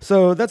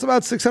 So that's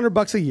about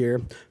 $600 a year.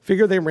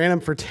 Figure they ran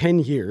them for 10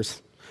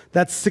 years.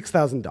 That's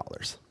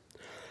 $6,000.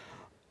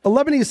 A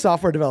Lebanese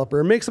software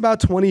developer makes about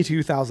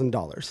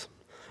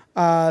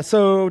 $22,000.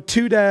 So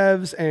two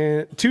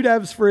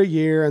devs for a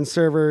year and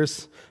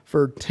servers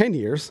for 10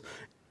 years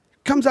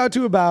comes out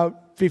to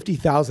about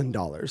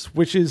 $50,000,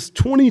 which is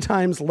 20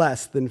 times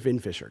less than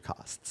FinFisher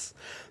costs.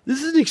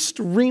 This is an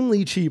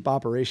extremely cheap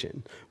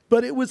operation,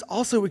 but it was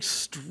also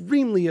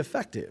extremely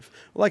effective.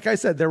 Like I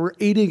said, there were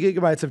 80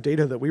 gigabytes of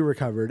data that we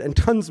recovered and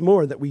tons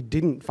more that we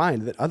didn't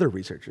find that other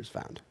researchers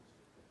found.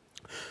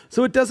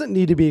 So it doesn't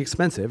need to be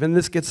expensive, and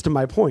this gets to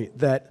my point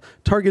that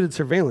targeted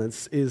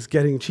surveillance is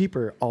getting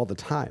cheaper all the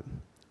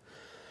time.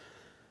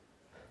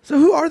 So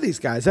who are these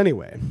guys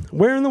anyway?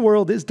 Where in the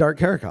world is Dark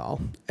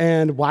Caracal?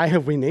 And why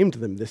have we named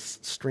them this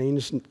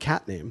strange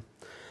cat name?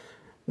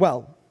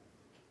 Well,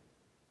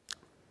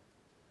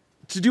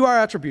 to do our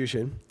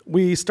attribution,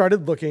 we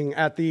started looking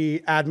at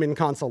the admin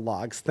console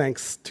logs,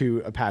 thanks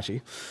to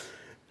Apache.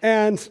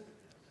 And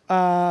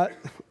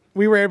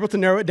we were able to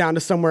narrow it down to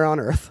somewhere on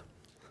Earth.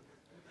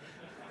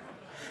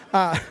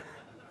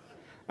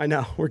 I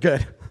know, we're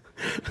good.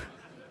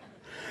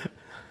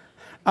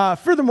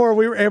 Furthermore,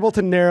 we were able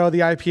to narrow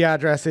the IP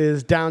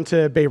addresses down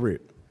to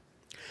Beirut.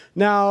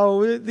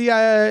 Now, the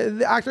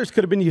actors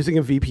could have been using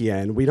a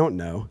VPN. We don't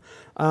know.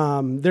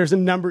 There's a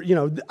number,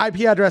 the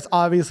IP address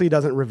obviously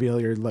doesn't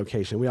reveal your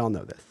location. We all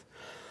know this.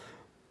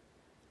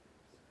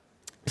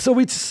 So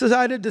we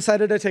decided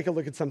to take a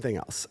look at something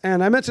else.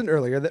 And I mentioned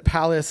earlier that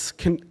Palace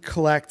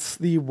collects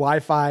the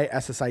Wi-Fi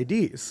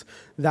SSIDs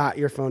that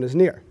your phone is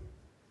near.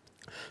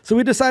 So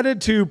we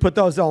decided to put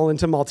those all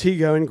into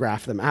Maltego and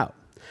graph them out.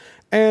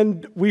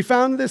 And we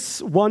found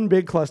this one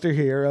big cluster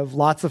here of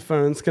lots of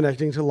phones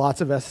connecting to lots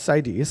of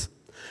SSIDs.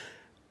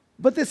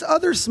 But this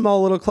other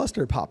small little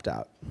cluster popped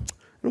out.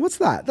 And what's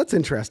that? That's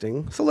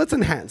interesting. So let's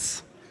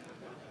enhance.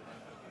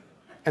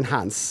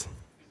 Enhance.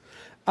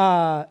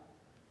 What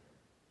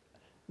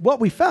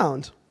we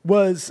found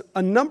was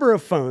a number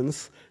of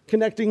phones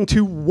connecting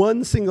to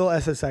one single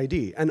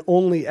SSID, and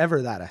only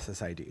ever that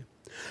SSID.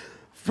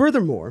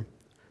 Furthermore,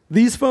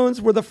 these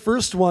phones were the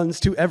first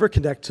ones to ever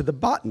connect to the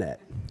botnet.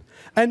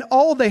 And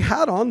all they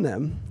had on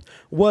them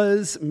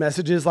was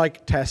messages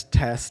like, test,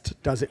 test,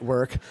 does it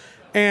work?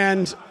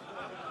 And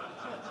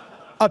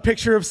a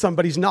picture of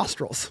somebody's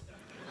nostrils.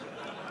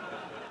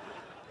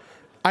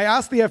 I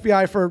asked the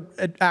FBI for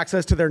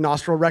access to their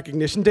nostril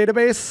recognition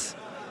database,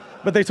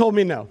 but they told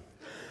me no.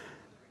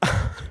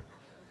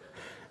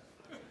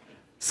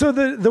 So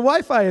the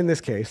Wi-Fi in this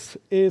case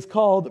is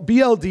called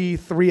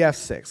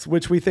BLD3F6,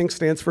 which we think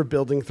stands for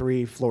Building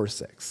 3, Floor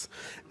 6.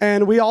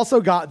 And we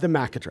also got the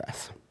MAC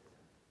address.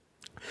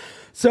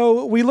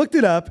 So we looked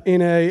it up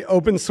in an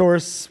open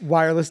source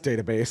wireless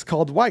database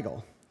called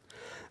Weigel.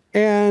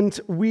 And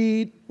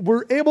we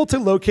were able to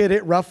locate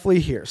it roughly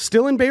here,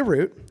 still in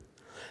Beirut,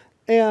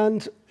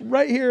 and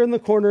right here in the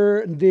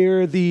corner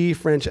near the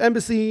French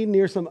embassy,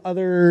 near some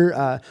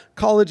other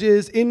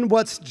colleges, in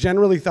what's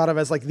generally thought of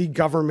as like the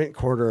government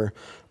quarter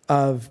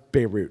of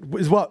Beirut,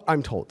 is what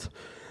I'm told.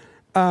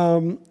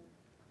 And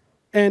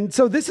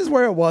so this is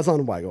where it was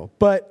on Weigel,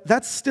 but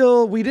that's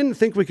still, we didn't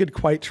think we could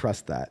quite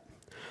trust that.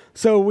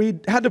 So we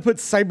had to put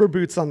cyber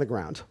boots on the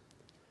ground.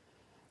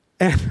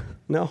 And,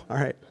 no, all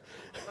right.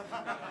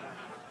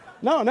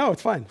 No,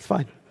 it's fine, it's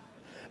fine.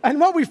 And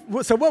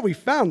what we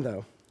found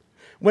though,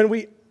 when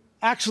we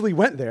actually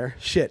went there,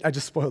 shit, I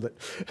just spoiled it.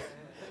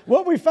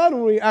 What we found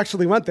when we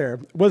actually went there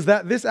was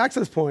that this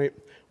access point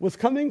was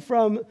coming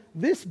from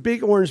this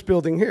big orange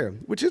building here,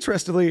 which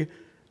interestingly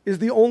is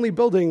the only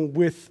building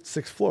with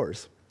 6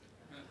 floors.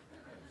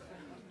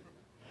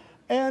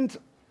 And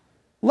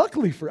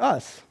luckily for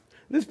us,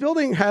 this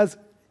building has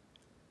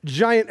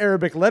giant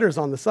Arabic letters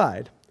on the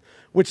side,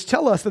 which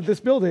tell us that this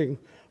building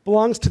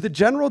belongs to the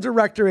General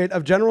Directorate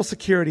of General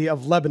Security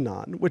of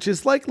Lebanon, which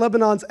is like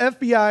Lebanon's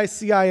FBI,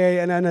 CIA,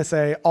 and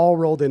NSA all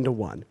rolled into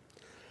one.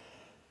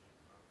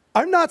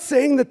 I'm not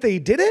saying that they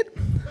did it.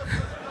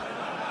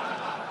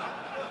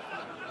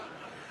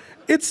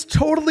 It's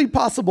totally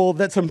possible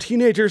that some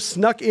teenagers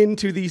snuck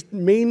into the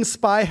main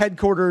spy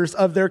headquarters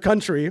of their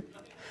country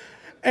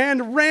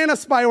and ran a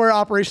spyware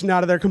operation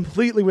out of there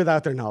completely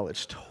without their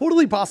knowledge.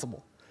 Totally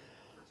possible.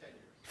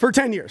 For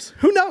 10 years.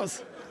 Who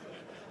knows?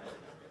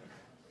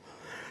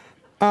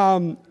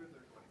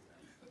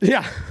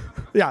 Yeah.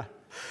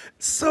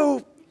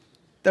 So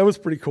that was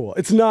pretty cool.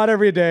 It's not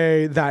every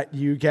day that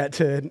you get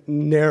to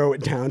narrow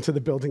it down to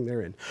the building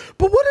they're in.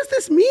 But what does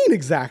this mean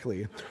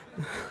exactly?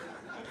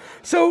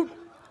 So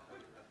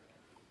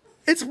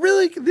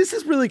this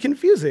is really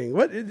confusing.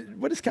 What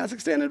is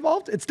Kazakhstan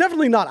involved? It's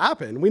definitely not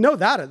Appen. We know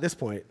that at this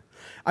point.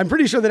 I'm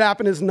pretty sure that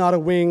Appen is not a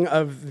wing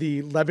of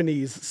the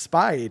Lebanese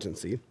spy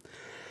agency.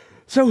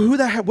 So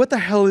what the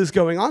hell is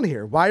going on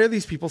here? Why are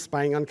these people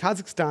spying on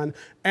Kazakhstan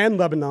and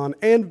Lebanon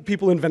and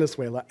people in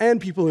Venezuela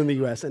and people in the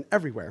US and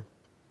everywhere?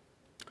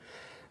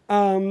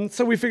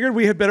 So we figured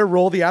we had better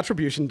roll the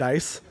attribution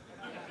dice.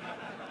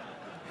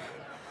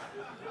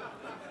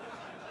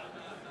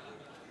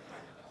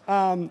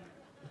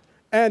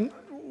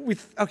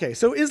 Okay,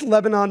 so is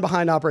Lebanon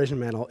behind Operation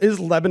Mantle?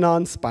 Is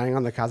Lebanon spying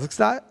on the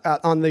Kazakhstan,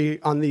 on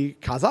the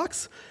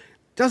Kazakhs?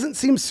 Doesn't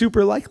seem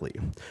super likely.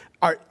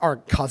 Are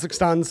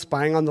Kazakhstan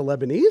spying on the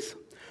Lebanese?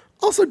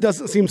 Also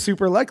doesn't seem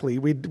super likely.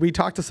 We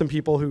talked to some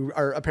people who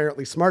are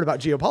apparently smart about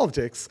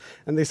geopolitics,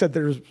 and they said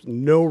there's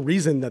no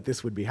reason that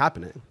this would be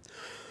happening.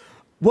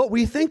 What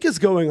we think is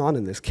going on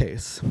in this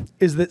case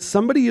is that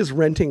somebody is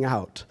renting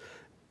out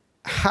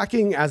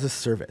hacking as a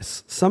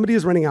service. Somebody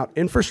is renting out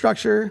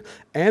infrastructure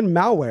and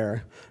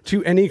malware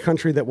to any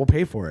country that will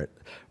pay for it.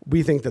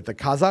 We think that the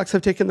Kazakhs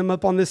have taken them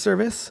up on this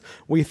service.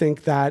 We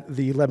think that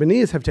the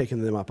Lebanese have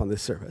taken them up on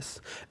this service.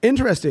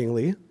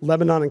 Interestingly,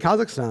 Lebanon and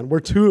Kazakhstan were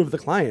 2 of the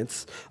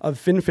clients of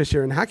Finn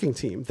Fisher and Hacking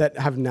Team that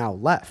have now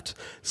left.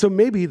 So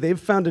maybe they've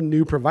found a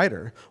new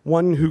provider,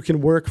 one who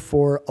can work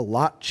for a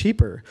lot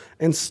cheaper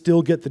and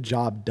still get the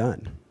job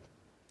done.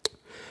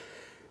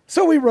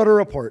 So we wrote a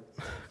report,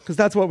 because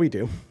that's what we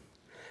do.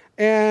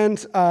 And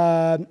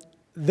the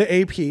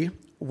AP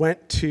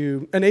went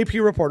to, an AP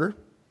reporter,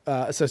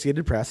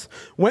 Associated Press,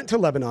 went to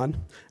Lebanon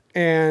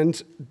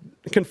and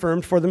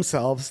confirmed for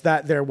themselves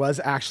that there was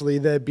actually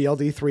the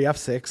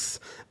BLD-3F6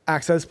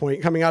 access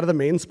point coming out of the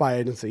main spy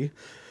agency.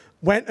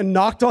 Went and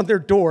knocked on their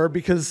door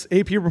because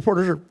AP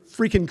reporters are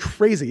freaking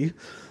crazy.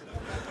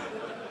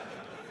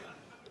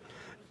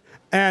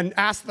 And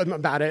asked them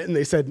about it, and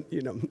they said,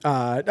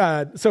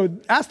 so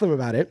asked them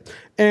about it.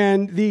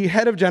 And the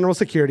head of General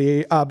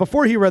Security,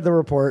 before he read the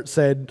report,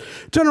 said,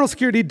 General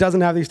Security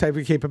doesn't have these type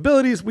of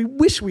capabilities. We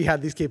wish we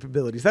had these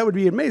capabilities. That would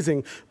be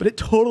amazing, but it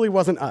totally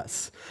wasn't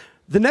us.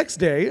 The next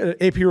day, an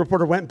AP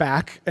reporter went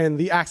back, and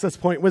the access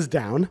point was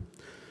down.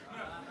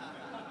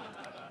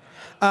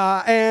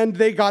 And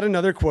they got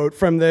another quote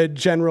from the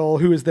general,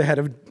 who is the head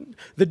of,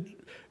 the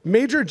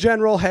Major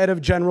General Head of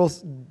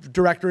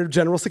Director of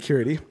General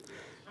Security.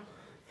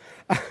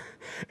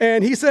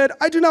 And he said,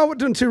 I do not want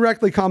to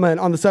directly comment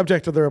on the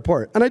subject of the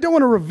report, and I don't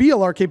want to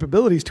reveal our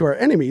capabilities to our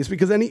enemies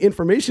because any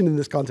information in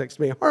this context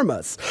may harm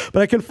us.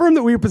 But I confirm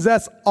that we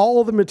possess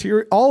all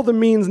the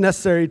means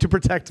necessary to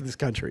protect this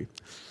country.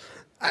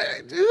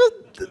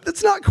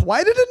 That's not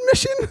quite an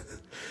admission.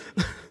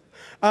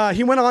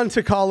 He went on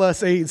to call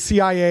us a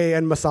CIA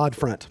and Mossad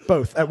front,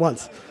 both at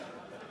once,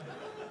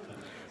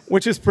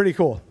 which is pretty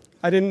cool.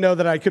 I didn't know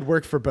that I could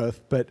work for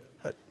both, but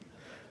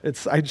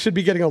I should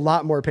be getting a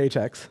lot more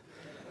paychecks.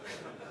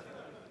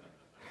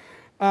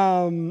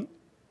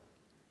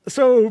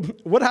 So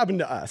what happened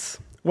to us?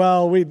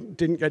 Well,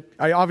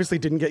 I obviously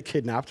didn't get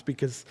kidnapped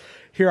because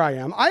here I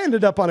am. I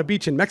ended up on a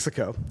beach in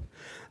Mexico.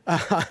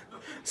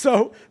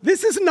 So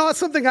this is not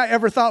something I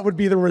ever thought would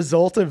be the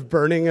result of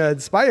burning a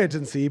spy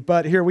agency,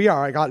 but here we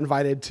are. I got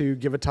invited to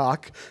give a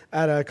talk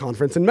at a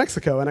conference in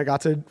Mexico, and I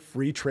got a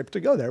free trip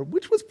to go there,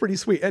 which was pretty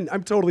sweet, and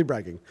I'm totally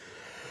bragging.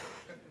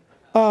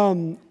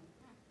 But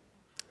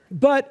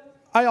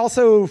I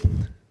also,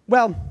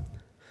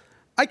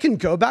 I can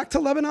go back to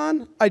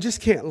Lebanon, I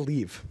just can't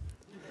leave.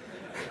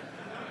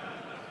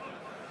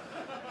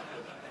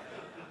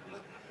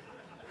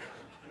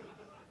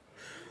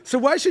 So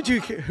why should you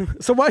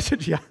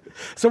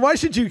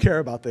care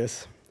about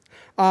this?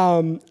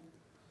 I've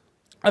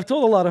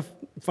told a lot of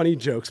funny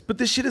jokes, but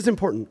this shit is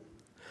important.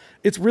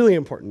 It's really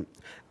important.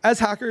 As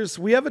hackers,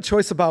 we have a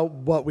choice about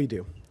what we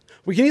do.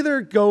 We can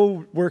either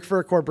go work for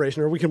a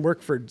corporation or we can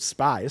work for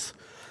spies.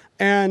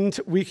 And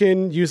we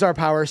can use our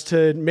powers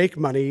to make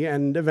money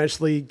and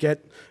eventually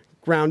get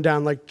ground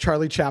down like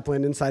Charlie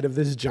Chaplin inside of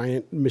this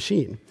giant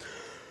machine.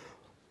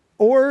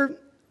 Or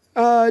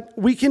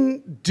we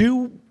can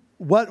do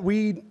what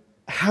we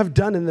have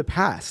done in the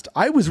past.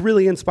 I was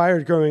really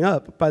inspired growing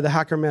up by the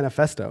Hacker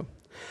Manifesto.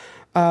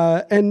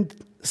 And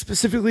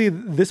specifically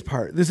this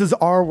part. This is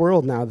our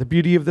world now, the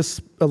beauty of this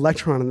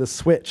electron and this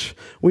switch.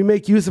 We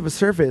make use of a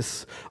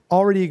service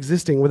already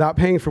existing without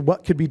paying for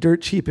what could be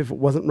dirt cheap if it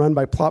wasn't run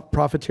by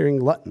profiteering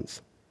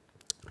gluttons.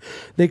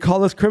 They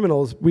call us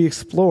criminals. We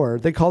explore.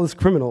 They call us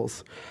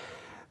criminals.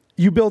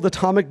 You build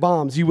atomic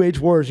bombs. You wage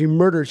wars. You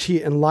murder,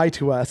 cheat, and lie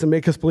to us and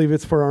make us believe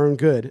it's for our own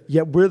good.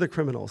 Yet we're the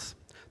criminals.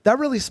 That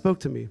really spoke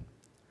to me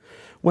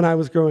when I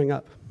was growing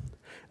up.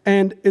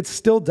 And it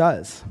still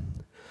does.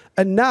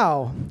 And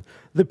now,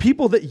 the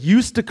people that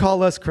used to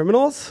call us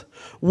criminals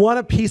want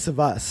a piece of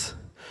us.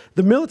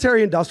 The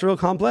military-industrial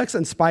complex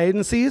and spy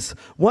agencies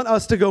want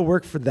us to go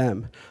work for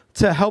them,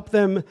 to help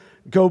them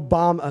go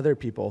bomb other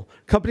people.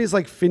 Companies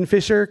like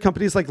Finfisher,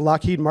 companies like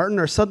Lockheed Martin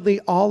are suddenly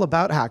all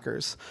about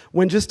hackers,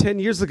 when just 10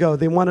 years ago,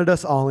 they wanted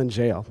us all in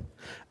jail.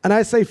 And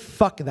I say,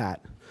 fuck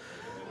that.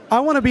 I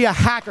want to be a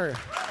hacker.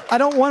 I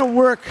don't want to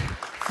work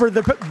for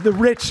the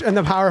rich and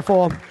the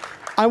powerful.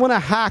 I want to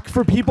hack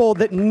for people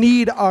that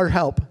need our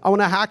help. I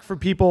want to hack for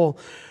people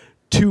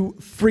to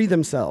free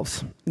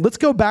themselves. Let's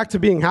go back to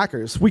being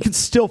hackers. We can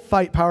still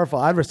fight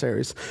powerful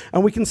adversaries,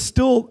 and we can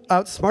still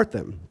outsmart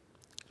them.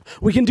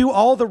 We can do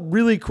all the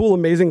really cool,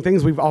 amazing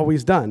things we've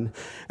always done,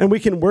 and we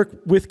can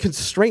work with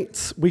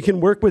constraints. We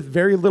can work with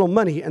very little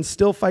money and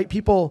still fight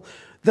people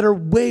that are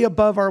way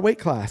above our weight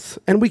class,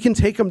 and we can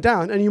take them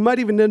down, and you might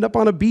even end up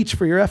on a beach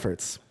for your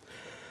efforts.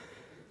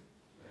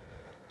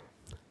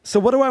 So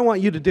what do I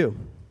want you to do?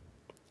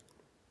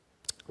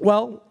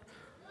 Well,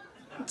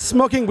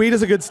 smoking weed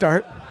is a good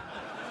start.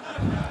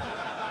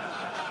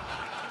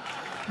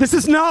 This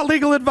is not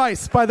legal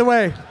advice, by the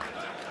way.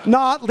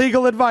 Not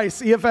legal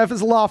advice. EFF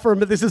is a law firm,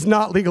 but this is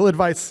not legal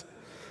advice.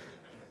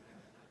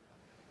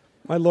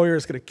 My lawyer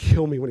is going to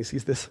kill me when he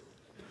sees this.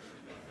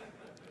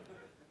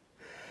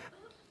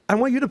 I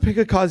want you to pick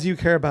a cause you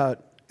care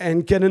about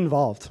and get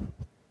involved.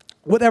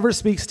 Whatever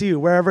speaks to you,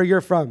 wherever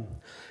you're from.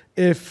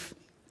 If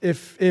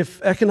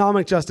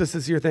economic justice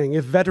is your thing,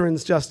 if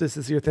veterans justice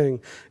is your thing,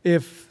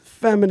 if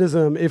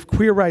feminism, if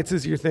queer rights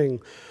is your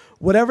thing,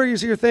 whatever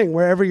is your thing,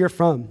 wherever you're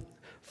from,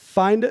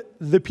 find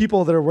the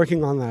people that are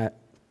working on that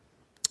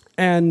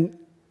and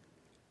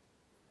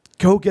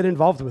go get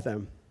involved with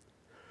them.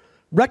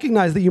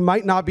 Recognize that you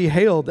might not be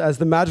hailed as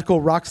the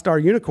magical rock star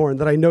unicorn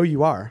that I know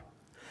you are.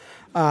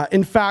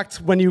 In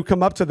fact, when you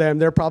come up to them,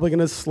 they're probably going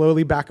to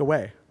slowly back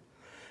away.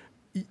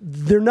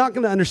 They're not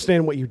going to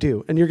understand what you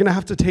do, and you're going to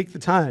have to take the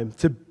time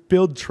to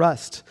build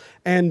trust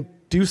and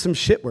do some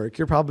shit work.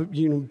 You're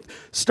probably,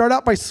 start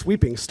out by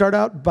sweeping. Start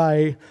out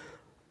by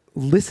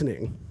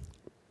listening.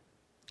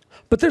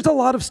 But there's a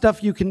lot of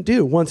stuff you can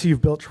do once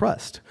you've built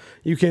trust.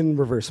 You can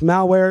reverse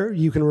malware.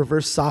 You can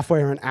reverse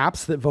software and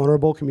apps that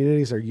vulnerable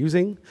communities are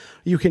using.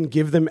 You can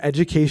give them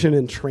education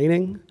and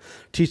training.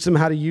 Teach them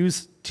how to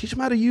use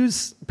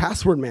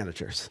password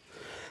managers.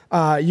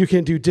 You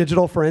can do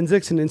digital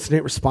forensics and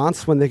incident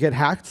response when they get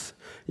hacked.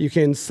 You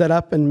can set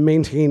up and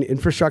maintain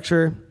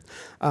infrastructure,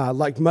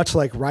 much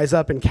like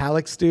RiseUp and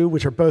Calyx do,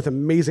 which are both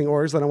amazing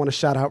orgs that I want to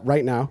shout out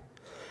right now.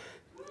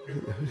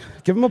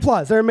 Give them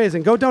applause. They're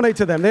amazing. Go donate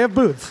to them. They have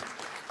booths.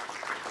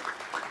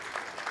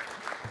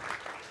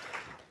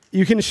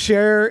 You can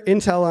share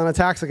intel on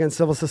attacks against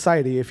civil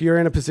society. If you're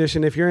in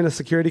a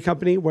security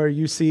company where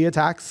you see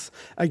attacks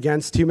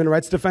against human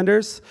rights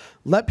defenders,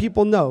 let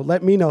people know,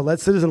 let me know, let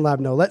Citizen Lab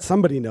know, let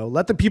somebody know,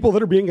 let the people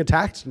that are being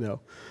attacked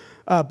know,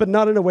 but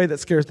not in a way that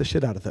scares the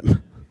shit out of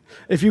them.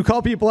 If you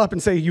call people up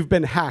and say you've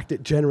been hacked,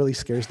 it generally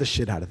scares the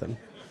shit out of them.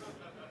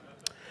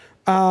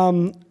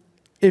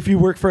 If you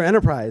work for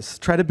enterprise,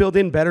 try to build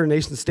in better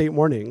nation-state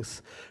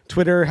warnings.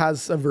 Twitter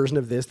has a version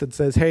of this that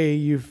says, hey,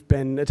 you've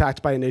been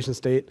attacked by a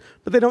nation-state,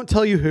 but they don't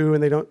tell you who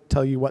and they don't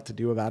tell you what to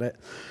do about it.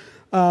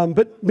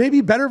 But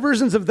maybe better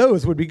versions of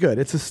those would be good.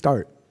 It's a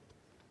start.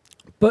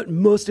 But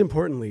most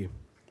importantly,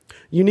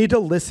 you need to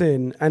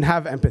listen and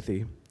have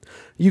empathy.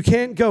 You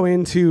can't go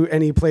into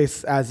any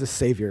place as a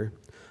savior.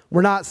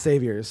 We're not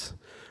saviors.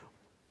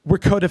 We're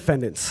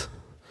co-defendants.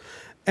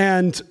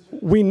 And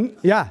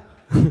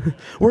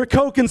we're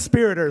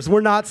co-conspirators.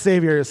 We're not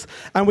saviors.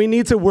 And we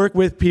need to work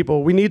with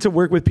people. We need to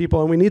work with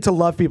people, and we need to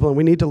love people, and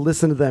we need to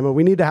listen to them, and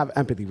we need to have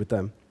empathy with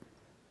them.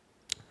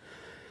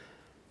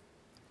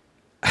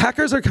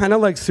 Hackers are kind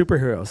of like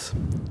superheroes.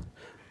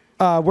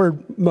 We're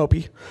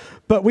mopey.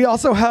 But we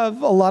also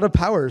have a lot of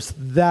powers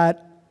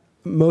that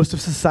most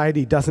of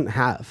society doesn't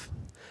have.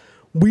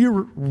 We're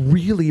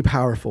really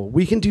powerful.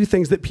 We can do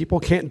things that people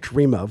can't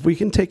dream of. We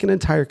can take an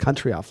entire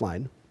country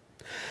offline.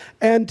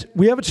 And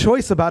we have a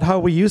choice about how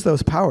we use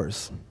those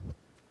powers.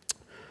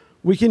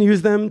 We can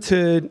use them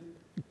to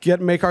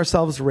make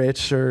ourselves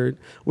rich, or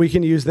we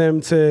can use them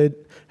to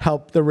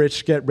help the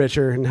rich get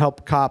richer and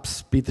help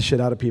cops beat the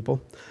shit out of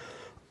people.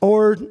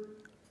 Or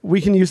we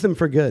can use them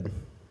for good.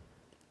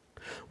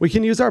 We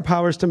can use our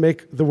powers to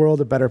make the world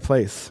a better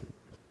place.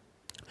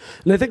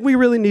 And I think we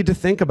really need to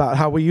think about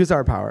how we use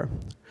our power.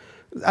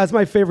 As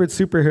my favorite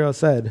superhero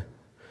said,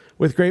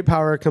 with great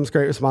power comes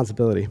great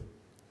responsibility.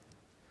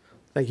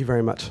 Thank you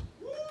very much.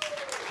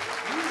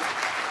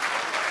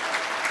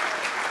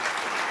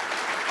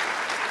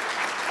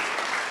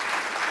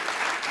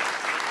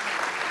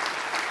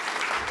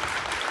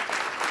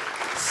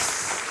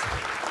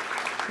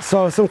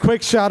 So some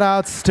quick shout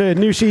outs to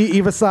Nushi,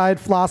 Evaside,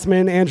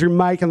 Flossman, Andrew,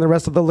 Mike, and the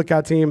rest of the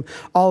Lookout team.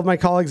 All of my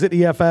colleagues at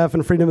EFF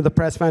and Freedom of the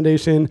Press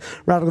Foundation,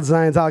 Radical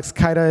Designs, Alex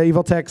Kaida,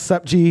 Evil Tech,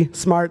 SupG,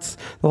 Smarts,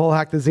 the whole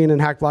Hack the Zine and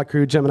Hack Block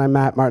crew, Gemini,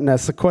 Matt, Martin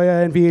S,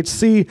 Sequoia, and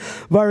VHC,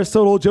 Virus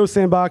Total, Joe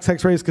Sandbox,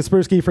 Hexrays,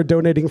 Kaspersky for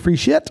donating free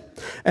shit,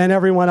 and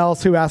everyone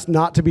else who asked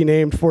not to be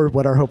named for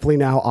what are hopefully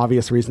now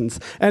obvious reasons.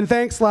 And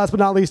thanks, last but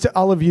not least, to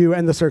all of you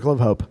and the Circle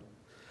of Hope.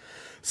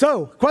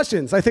 So,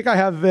 questions. I think I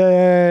have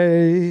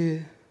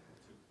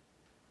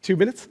 2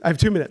 minutes? I have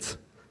 2 minutes.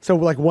 So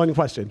like one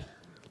question.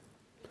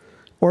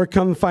 Or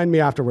come find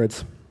me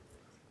afterwards.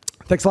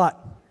 Thanks a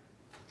lot.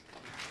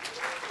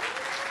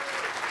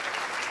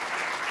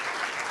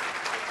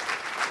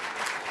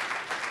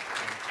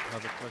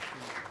 Other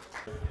questions?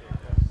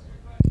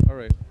 All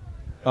right.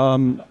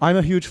 I'm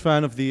a huge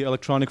fan of the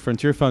Electronic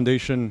Frontier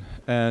Foundation,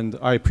 and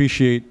I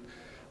appreciate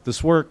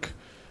this work.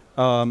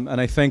 And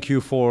I thank you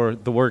for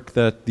the work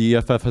that the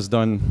EFF has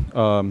done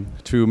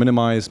to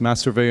minimize mass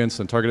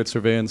surveillance and targeted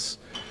surveillance.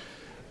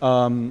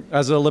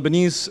 As a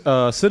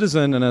Lebanese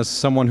citizen and as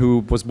someone who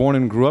was born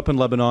and grew up in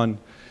Lebanon,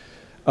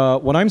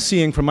 what I'm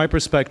seeing from my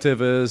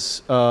perspective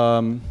is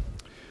a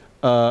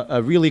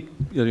really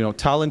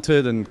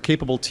talented and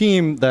capable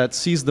team that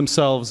sees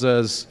themselves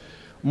as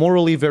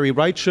morally very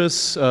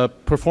righteous,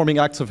 performing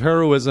acts of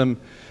heroism.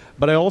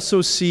 But I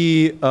also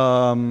see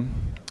a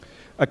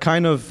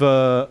kind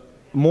of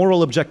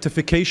moral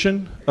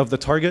objectification of the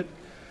target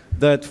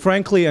that,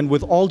 frankly, and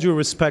with all due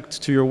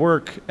respect to your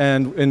work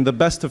and in the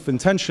best of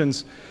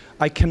intentions,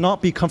 I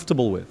cannot be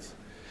comfortable with.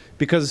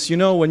 Because,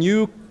 when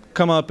you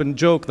come up and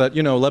joke that,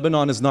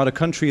 Lebanon is not a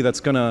country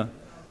that's going to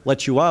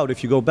let you out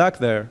if you go back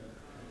there,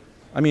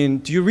 I mean,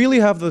 do you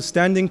really have the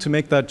standing to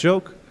make that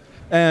joke?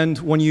 And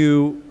when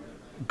you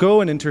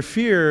go and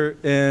interfere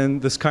in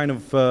this kind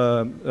of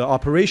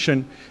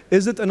operation,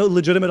 is it a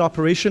legitimate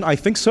operation? I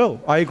think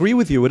so. I agree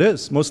with you, it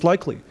is, most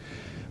likely.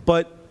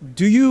 But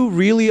do you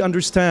really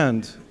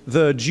understand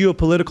the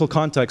geopolitical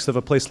context of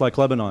a place like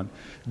Lebanon?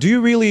 Do you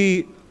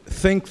really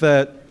think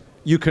that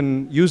you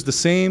can use the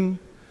same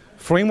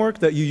framework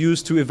that you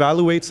use to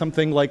evaluate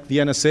something like the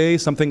NSA,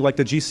 something like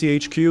the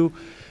GCHQ?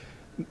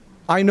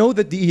 I know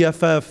that the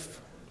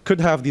EFF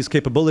could have these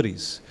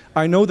capabilities.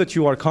 I know that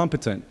you are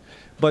competent.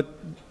 But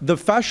the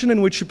fashion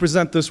in which you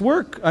present this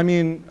work, I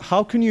mean,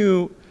 how can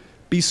you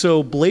be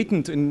so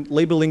blatant in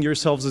labeling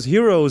yourselves as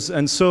heroes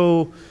and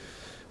so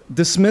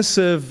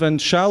dismissive and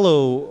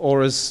shallow,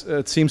 or as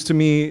it seems to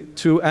me,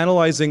 to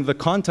analyzing the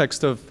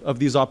context of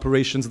these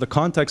operations, the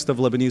context of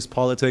Lebanese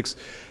politics.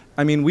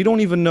 I mean, we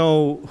don't even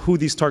know who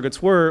these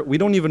targets were. We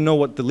don't even know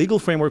what the legal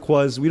framework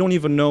was. We don't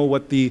even know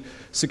what the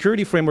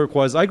security framework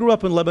was. I grew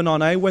up in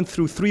Lebanon. I went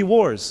through 3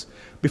 wars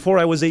before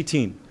I was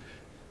 18.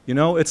 You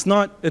know, it's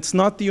not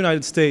the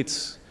United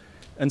States.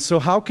 And so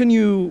how can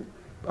you,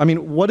 I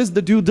mean, what is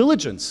the due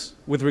diligence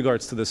with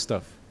regards to this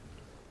stuff?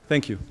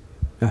 Thank you.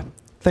 Yeah.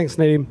 Thanks,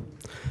 Nadeem.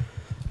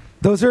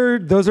 Those are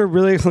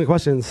really excellent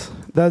questions.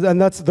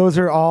 Those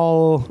are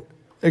all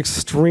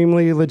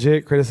extremely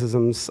legit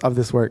criticisms of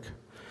this work.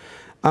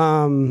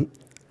 And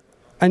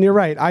you're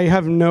right. I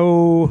have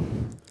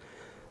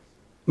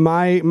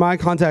my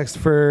context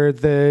for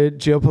the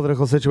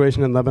geopolitical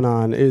situation in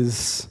Lebanon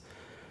is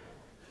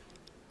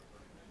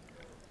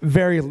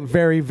very,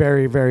 very,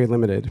 very, very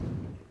limited.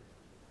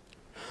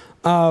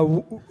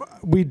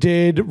 We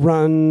did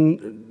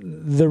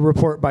run the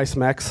report by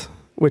SMEX,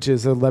 which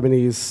is a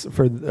Lebanese,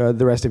 for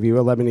the rest of you,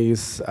 a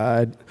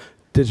Lebanese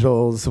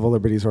digital civil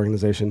liberties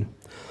organization.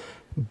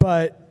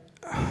 But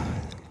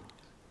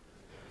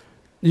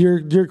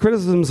your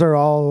criticisms are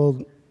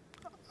all,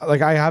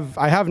 like, I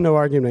have no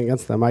argument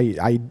against them.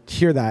 I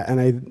hear that,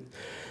 and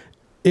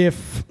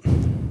if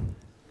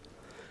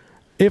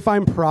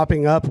I'm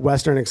propping up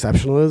Western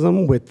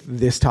exceptionalism with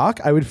this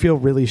talk, I would feel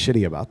really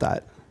shitty about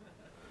that.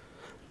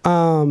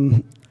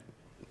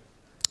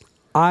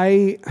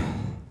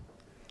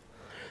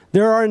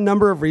 There are a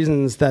number of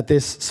reasons that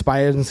this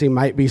spy agency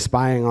might be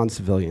spying on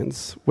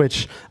civilians,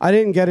 which I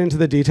didn't get into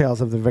the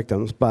details of the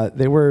victims, but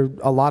there were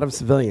a lot of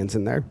civilians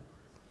in there.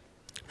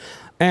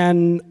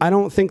 And I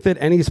don't think that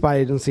any spy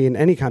agency in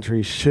any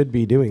country should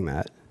be doing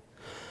that.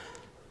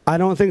 I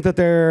don't think that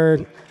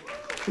they're,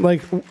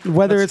 like,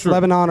 whether That's it's true.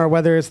 Lebanon or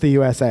whether it's the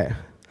USA.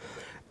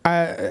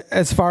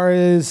 As far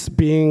as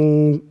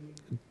being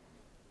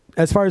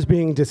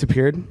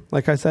disappeared,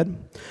 like I said,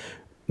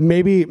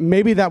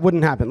 maybe that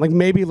wouldn't happen. Like,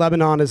 maybe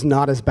Lebanon is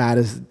not as bad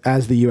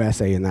as the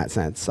USA in that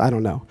sense. I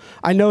don't know.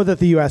 I know that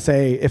the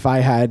USA, if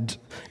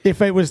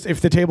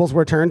the tables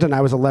were turned and I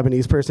was a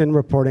Lebanese person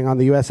reporting on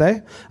the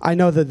USA, I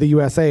know that the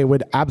USA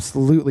would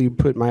absolutely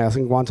put my ass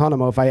in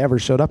Guantanamo if I ever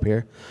showed up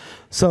here.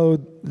 So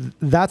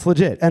that's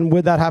legit. And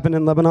would that happen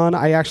in Lebanon?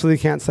 I actually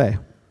can't say.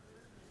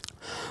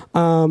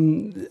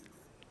 But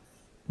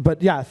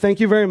yeah,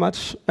 thank you very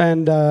much.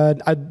 And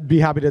I'd be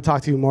happy to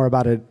talk to you more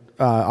about it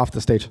off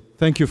the stage.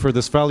 Thank you for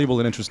this valuable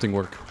and interesting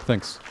work.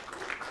 Thanks.